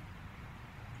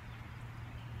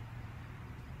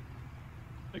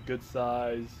a good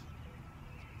size,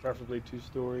 preferably 2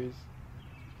 stories.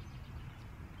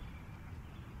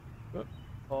 Oh,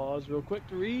 pause real quick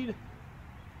to read.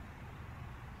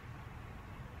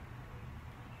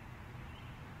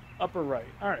 Upper right.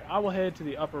 Alright, I will head to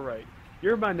the upper right.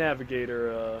 You're my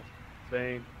navigator,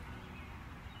 Vane.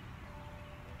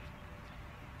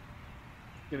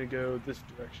 Gonna go this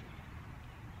direction.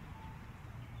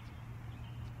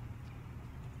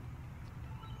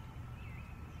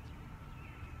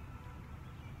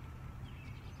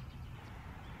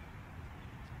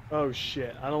 Oh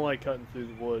shit, I don't like cutting through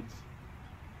the woods.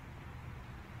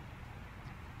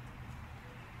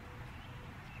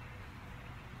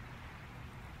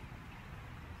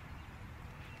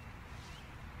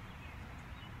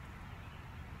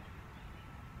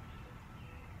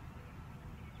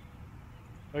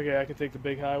 Okay, I can take the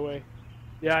big highway.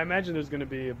 Yeah, I imagine there's gonna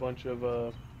be a bunch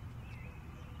of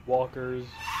walkers.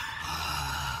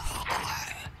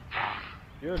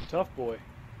 You're a tough boy.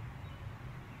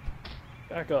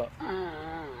 Back up.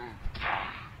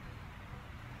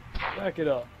 Back it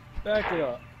up. Back it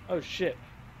up. Oh shit.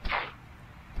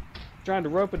 Trying to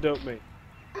rope-a-dope me.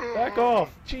 Back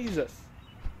off! Jesus!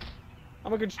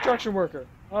 I'm a construction worker.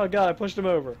 Oh god, I pushed him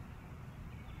over.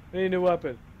 I need a new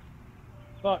weapon.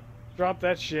 Fuck. Drop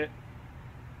that shit.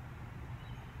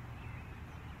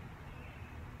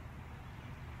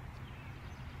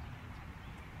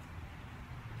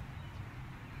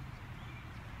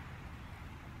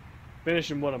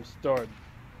 Finishing what I'm starting.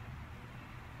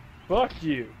 Fuck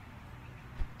you.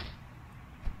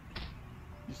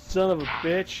 You son of a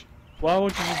bitch. Why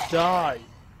won't you just die?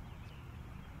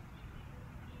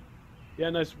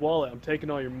 Yeah, nice wallet. I'm taking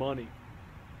all your money.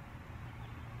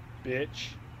 Bitch.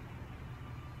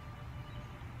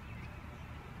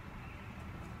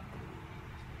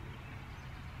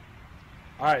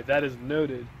 Alright, that is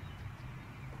noted.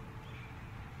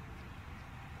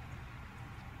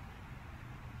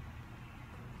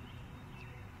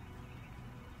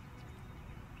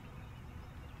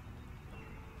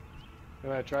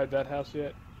 Have I tried that house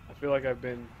yet? I feel like I've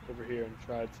been over here and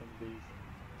tried some of these.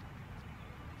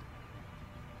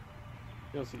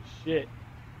 You don't see shit.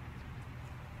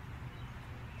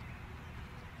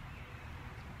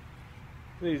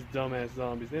 These dumbass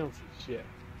zombies, they don't see shit.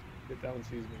 Shit, that one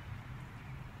sees me.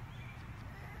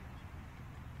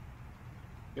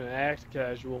 Gonna act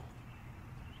casual.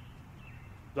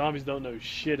 Zombies don't know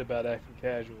shit about acting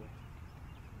casual.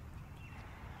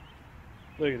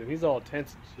 Look at him, he's all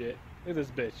tense and shit. Look at this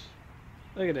bitch.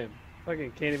 Look at him.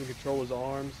 Fucking can't even control his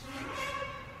arms.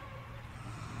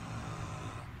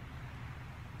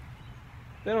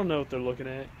 They don't know what they're looking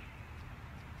at.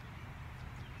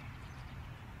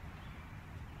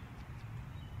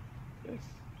 This.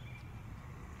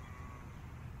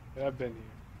 Yeah, I've been here.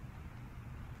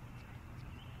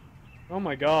 Oh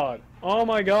my god. Oh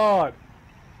my god.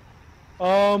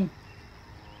 Oh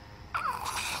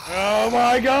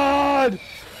my god!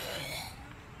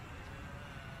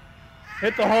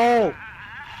 Hit the hole!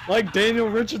 Like Daniel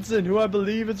Richardson, who I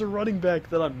believe is a running back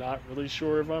that I'm not really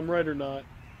sure if I'm right or not.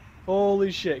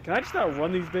 Holy shit. Can I just not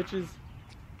run these bitches?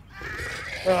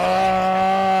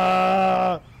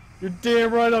 Ah! You're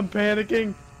damn right I'm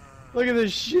panicking. Look at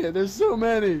this shit. There's so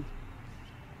many.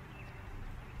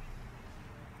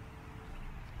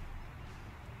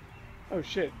 Oh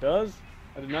shit, it does?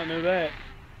 I did not know that.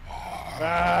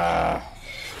 Ah!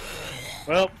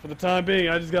 Well, for the time being,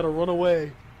 I just gotta run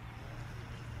away.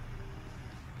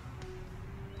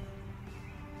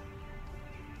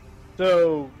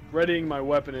 So, readying my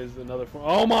weapon is another form.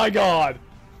 Oh my god!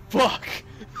 Fuck!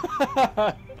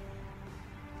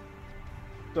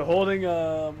 So holding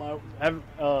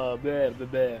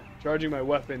charging my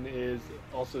weapon is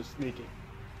also sneaking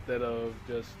instead of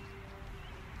just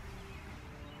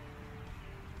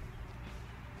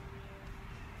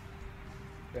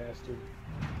bastard.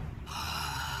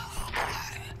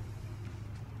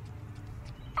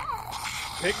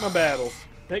 Pick my battles.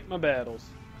 Pick my battles.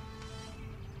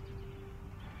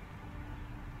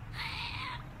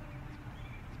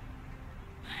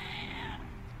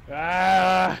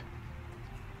 Ah!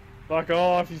 Fuck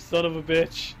off, you son of a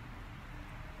bitch.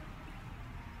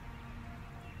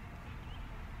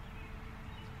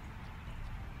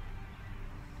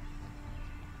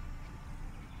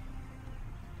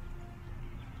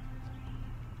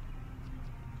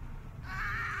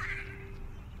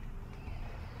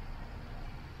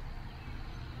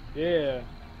 Yeah.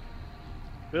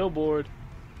 Billboard.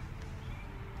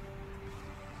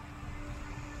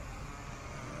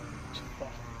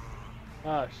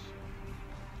 Gosh.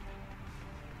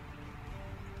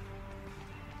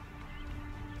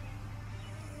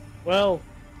 Well,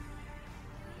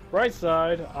 bright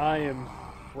side, I am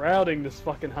routing this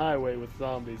fucking highway with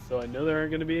zombies, so I know there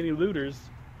aren't going to be any looters.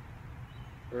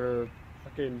 Or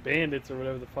fucking bandits, or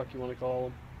whatever the fuck you want to call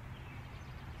them.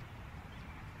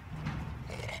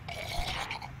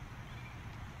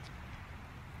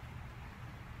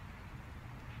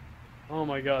 Oh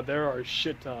my god, there are a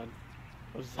shit ton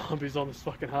of zombies on this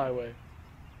fucking highway.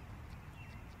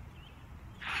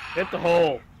 Hit the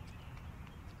hole!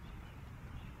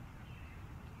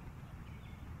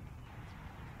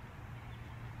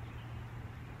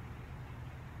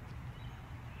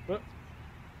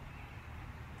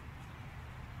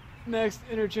 Next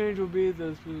interchange will be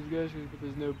the suggestions, but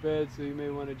there's no bed, so you may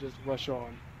want to just rush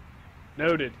on.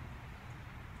 Noted.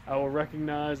 I will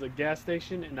recognize a gas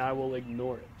station and I will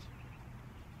ignore it.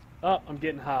 Oh, I'm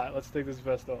getting hot. Let's take this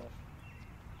vest off.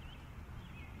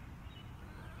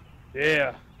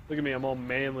 Yeah. Look at me, I'm all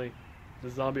manly. The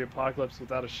zombie apocalypse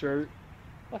without a shirt.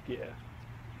 Fuck yeah.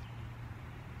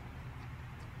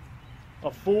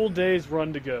 A full day's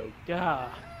run to go.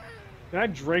 God. Can I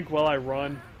drink while I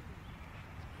run?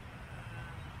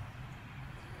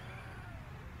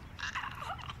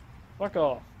 Fuck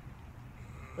off.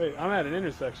 Wait, I'm at an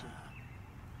intersection.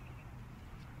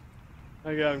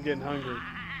 Oh god, I'm getting hungry.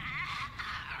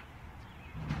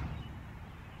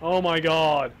 Oh my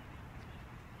god.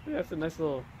 Yeah, that's a nice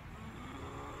little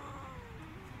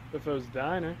Biffo's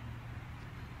Diner.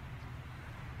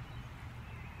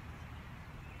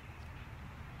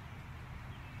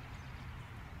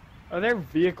 Are there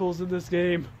vehicles in this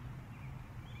game?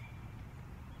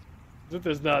 If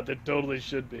there's not, there totally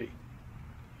should be.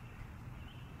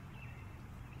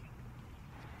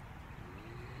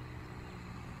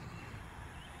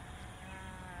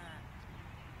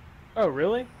 Oh,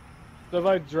 really? So if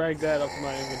I drag that up to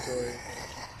my inventory.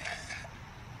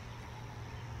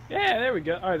 Yeah, there we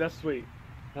go. Alright, that's sweet.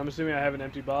 I'm assuming I have an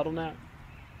empty bottle now.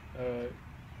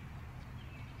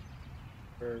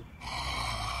 Or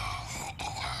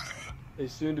a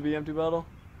soon-to-be empty bottle.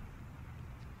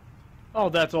 Oh,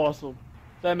 that's awesome.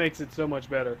 That makes it so much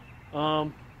better. I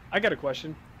got a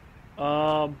question.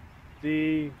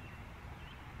 In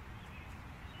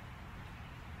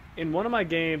one of my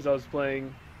games I was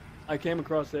playing, I came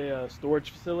across a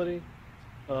storage facility.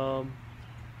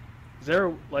 Is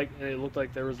there, like, and it looked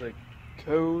like there was a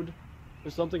code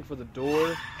or something for the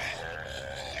door.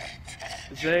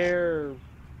 Is there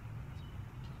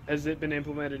Has it been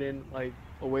implemented in like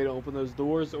a way to open those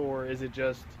doors, or is it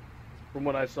just, from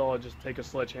what I saw, just take a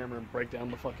sledgehammer and break down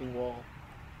the fucking wall?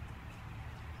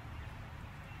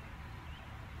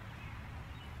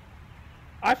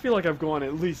 I feel like I've gone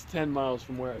at least 10 miles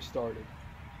from where I started.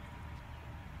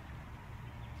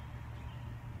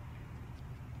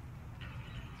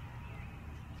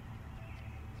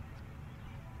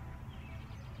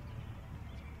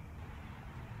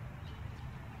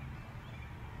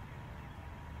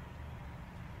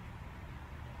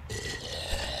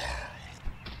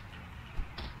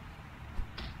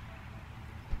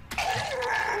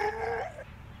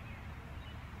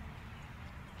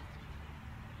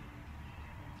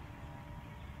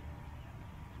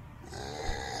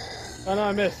 Oh no,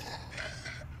 I missed.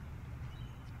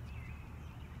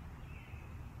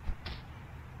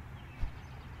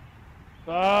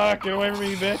 Fuck, get away from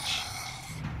me, bitch.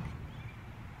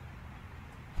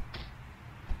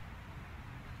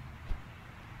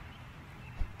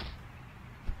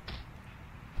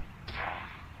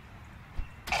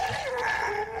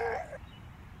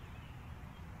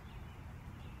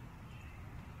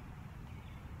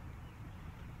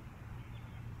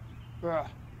 Bruh.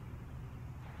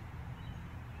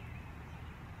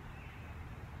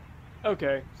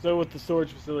 Okay, so with the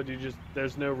storage facility, just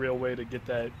there's no real way to get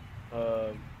that,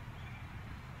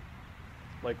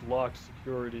 like locked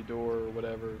security door or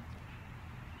whatever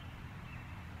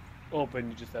open.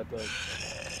 You just have to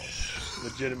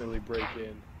legitimately break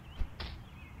in.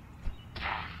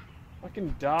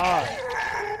 Fucking die.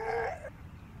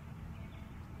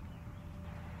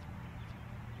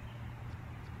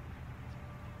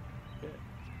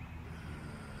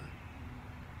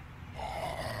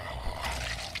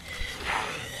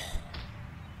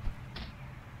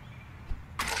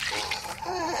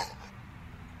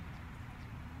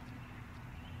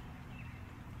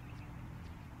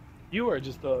 You are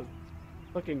just a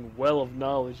fucking well of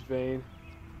knowledge, Vane.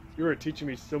 You are teaching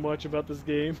me so much about this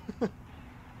game.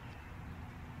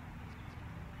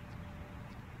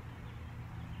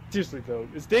 Seriously though,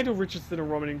 is Daniel Richardson a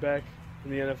running back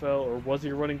in the NFL, or was he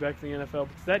a running back in the NFL?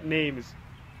 Because that name is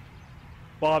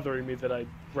bothering me that I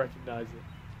recognize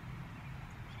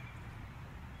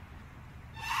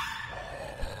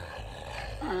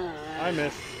it. I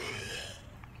missed.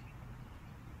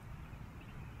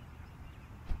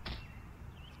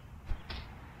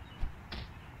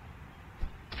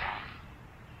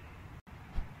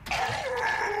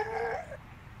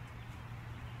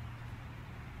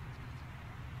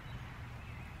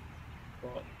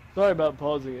 Sorry about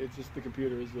pausing it, it's just the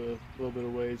computer is a little bit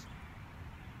of ways.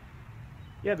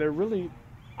 Yeah, they're really...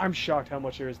 I'm shocked how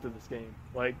much there is to this game.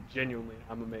 Like, genuinely,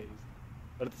 I'm amazed.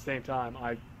 But at the same time,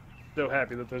 I'm so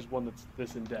happy that there's one that's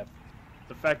this in-depth.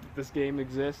 The fact that this game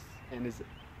exists and is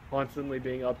constantly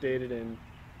being updated and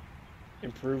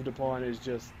improved upon is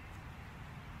just...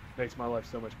 makes my life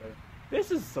so much better. This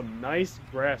is some nice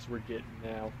grass we're getting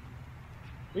now.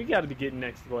 We gotta be getting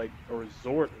next to, like, a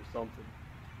resort or something.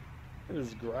 It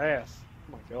is grass.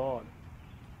 Oh my god.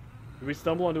 Did we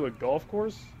stumble onto a golf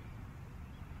course?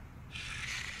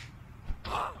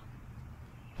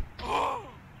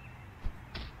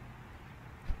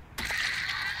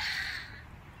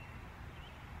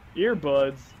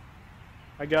 Earbuds?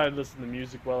 I gotta listen to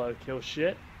music while I kill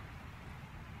shit.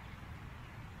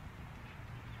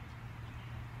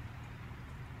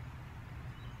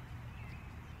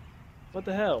 What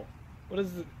the hell? What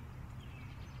is it?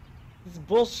 This is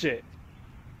bullshit.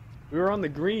 We were on the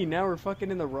green, now we're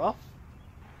fucking in the rough?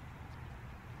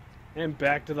 And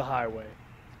back to the highway.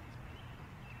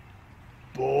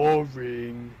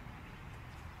 Boring.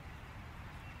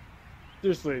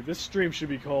 Seriously, this stream should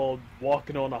be called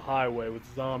Walking on a Highway with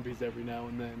Zombies every now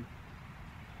and then.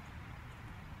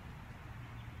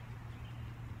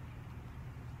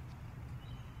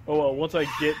 Oh well, once I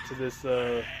get to this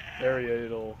area,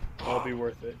 it'll all be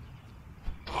worth it.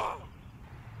 Oh,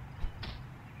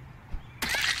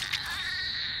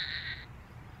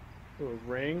 a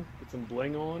ring, get some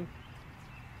bling on.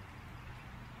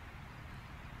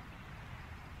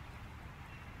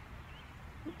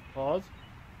 Pause.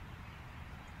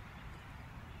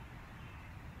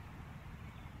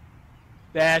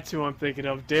 That's who I'm thinking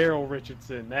of, Daniel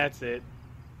Richardson, that's it.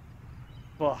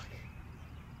 Fuck.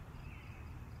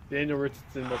 Daniel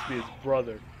Richardson must be his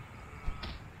brother.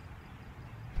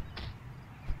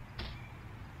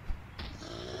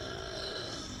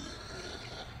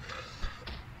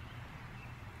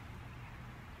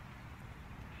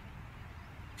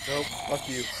 Nope, fuck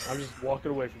you. I'm just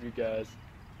walking away from you guys.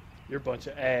 You're a bunch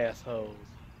of assholes.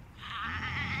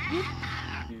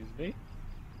 Excuse me.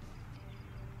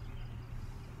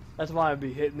 That's why I'd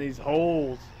be hitting these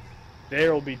holes.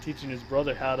 Daryl be teaching his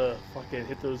brother how to fucking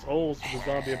hit those holes for the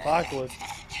zombie apocalypse.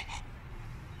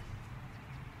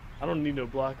 I don't need no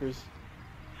blockers.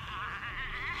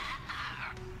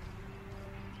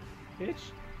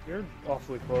 Bitch, you're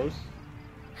awfully close.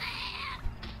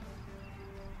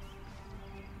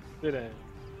 Sit down.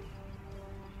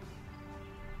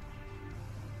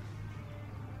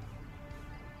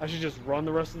 I should just run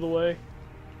the rest of the way.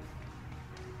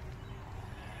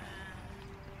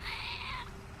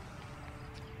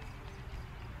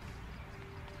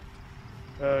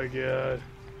 Oh god.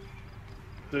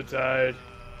 So tired.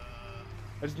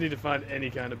 I just need to find any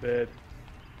kind of bed.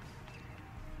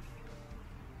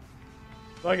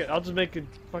 Fuck it, I'll just make a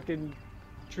fucking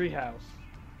tree house.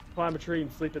 Climb a tree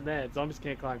and sleep in that. Zombies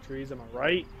can't climb trees, am I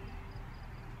right?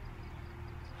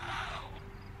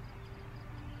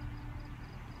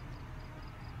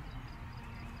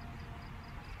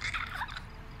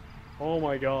 Oh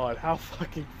my god, how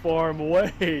fucking far I'm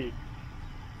away!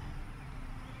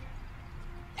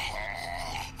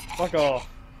 Fuck off.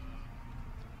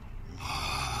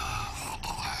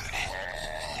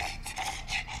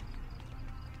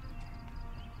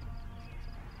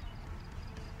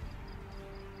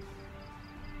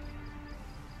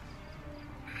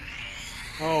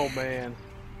 Oh man.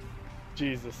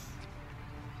 Jesus.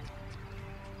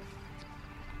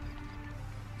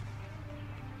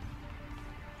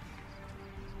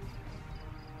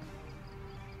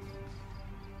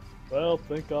 Well,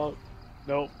 think I'll...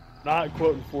 Nope. Not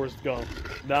quoting Forrest Gump.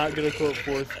 Not gonna quote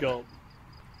Forrest Gump.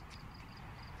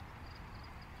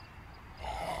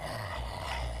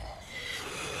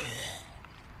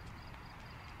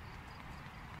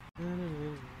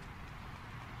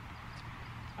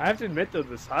 I have to admit though,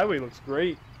 this highway looks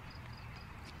great.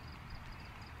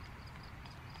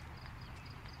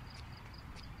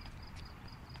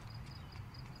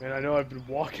 And I know I've been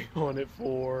walking on it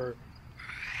for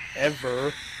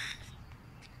ever.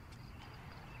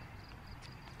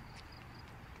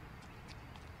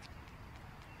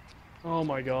 Oh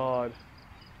my god.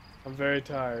 I'm very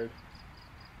tired.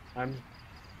 I'm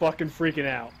fucking freaking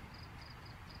out.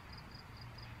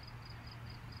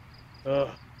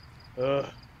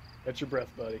 Catch your breath,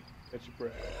 buddy. Catch your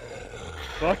breath.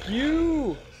 Fuck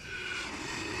you!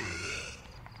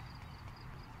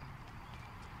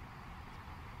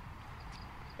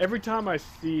 Every time I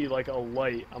see like a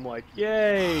light, I'm like,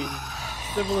 yay!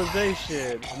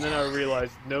 Civilization! And then I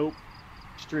realize, nope,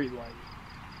 street light.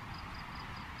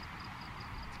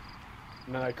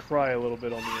 And then I cry a little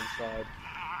bit on the inside.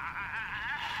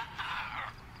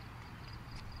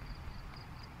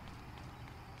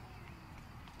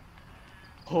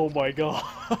 Oh my god.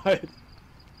 At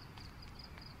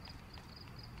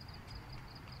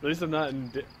least I'm not in...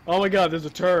 Oh my god, there's a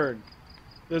turn.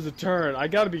 There's a turn. I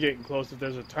gotta be getting close if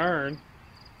there's a turn.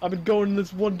 I've been going in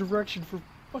this one direction for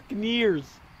fucking years.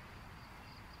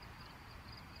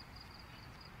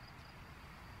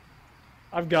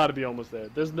 I've gotta be almost there.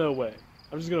 There's no way.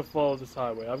 I'm just gonna follow this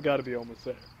highway. I've gotta be almost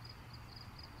there.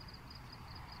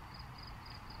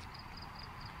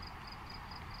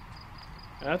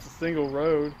 That's a single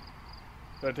road.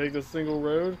 Should I take this single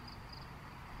road?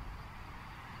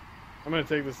 I'm gonna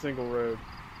take this single road.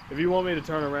 If you want me to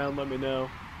turn around, let me know.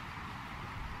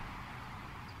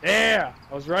 Yeah!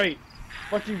 I was right.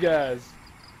 Fuck you guys.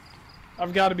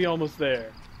 I've gotta be almost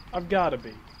there. I've gotta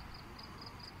be.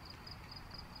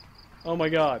 Oh my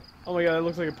god. Oh my god, that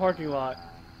looks like a parking lot.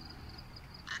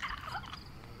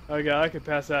 Oh god, I could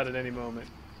pass out at any moment.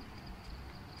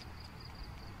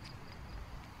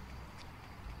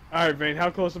 Alright, Vane, how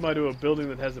close am I to a building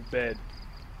that has a bed?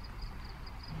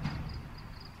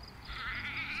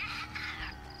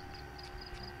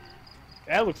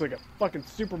 That looks like a fucking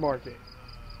supermarket.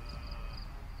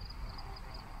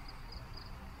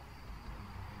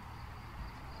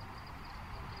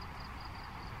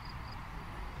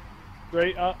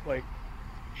 Straight up, like...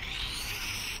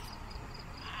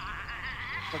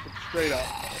 Fucking straight up.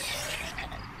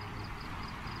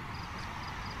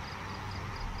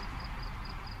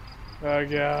 Oh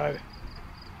god.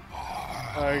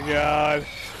 Oh god.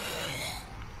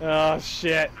 Oh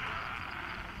shit.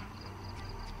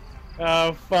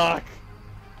 Oh fuck.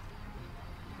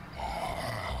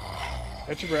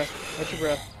 Catch your breath. Catch your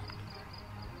breath.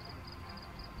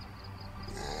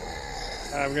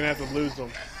 I'm gonna have to lose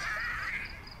them.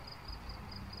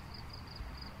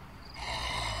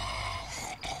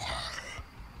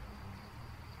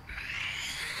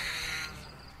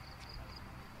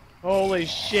 Holy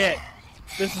shit.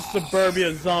 This is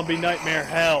suburbia zombie nightmare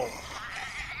hell.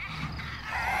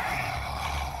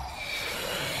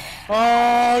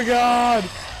 Oh god!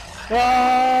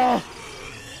 Oh!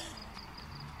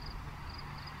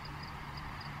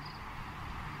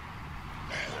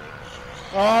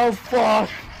 Oh, fuck!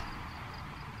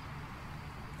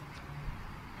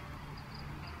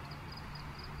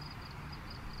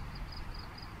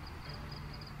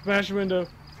 Smash the window.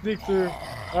 Sneak through.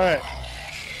 Alright.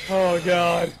 Oh,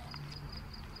 God.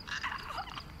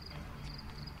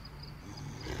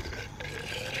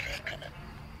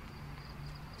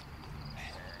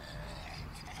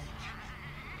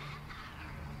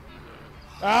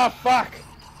 Ah, fuck!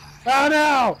 Oh,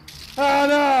 no! Oh,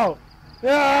 no!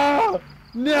 No!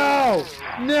 No!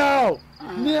 No!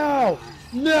 No!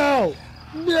 No!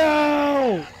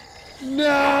 No!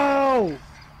 No!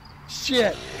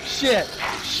 Shit! Shit!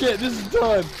 Shit! This is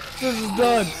done! This is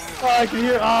done! Oh, I can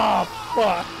hear. Oh,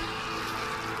 fuck!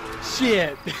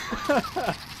 Shit!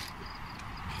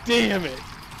 Damn it!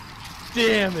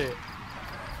 Damn it!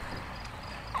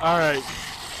 Alright.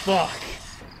 Fuck.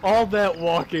 All that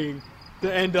walking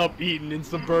to end up eating in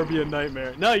Suburbia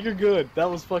Nightmare. No, you're good. That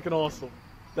was fucking awesome.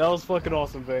 That was fucking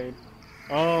awesome, Vane.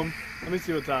 Let me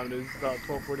see what time it is. It's about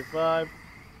 12:45.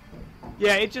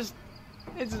 Yeah, it's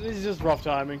just rough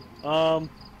timing.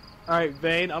 Alright,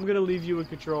 Vane, I'm gonna leave you in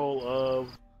control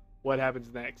of what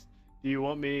happens next. Do you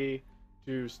want me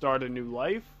to start a new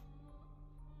life?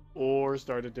 Or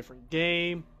start a different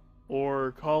game?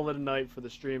 Or call it a night for the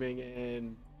streaming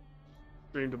and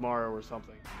stream tomorrow or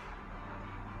something?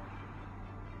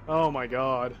 Oh my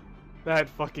god. That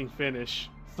fucking finish.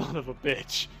 Son of a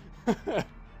bitch.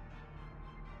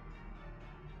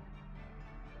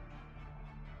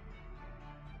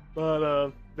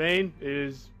 But, Vane, it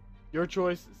is your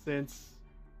choice since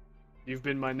you've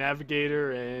been my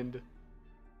navigator and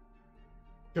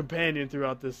companion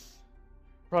throughout this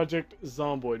Project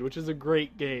Zomboid, which is a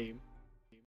great game.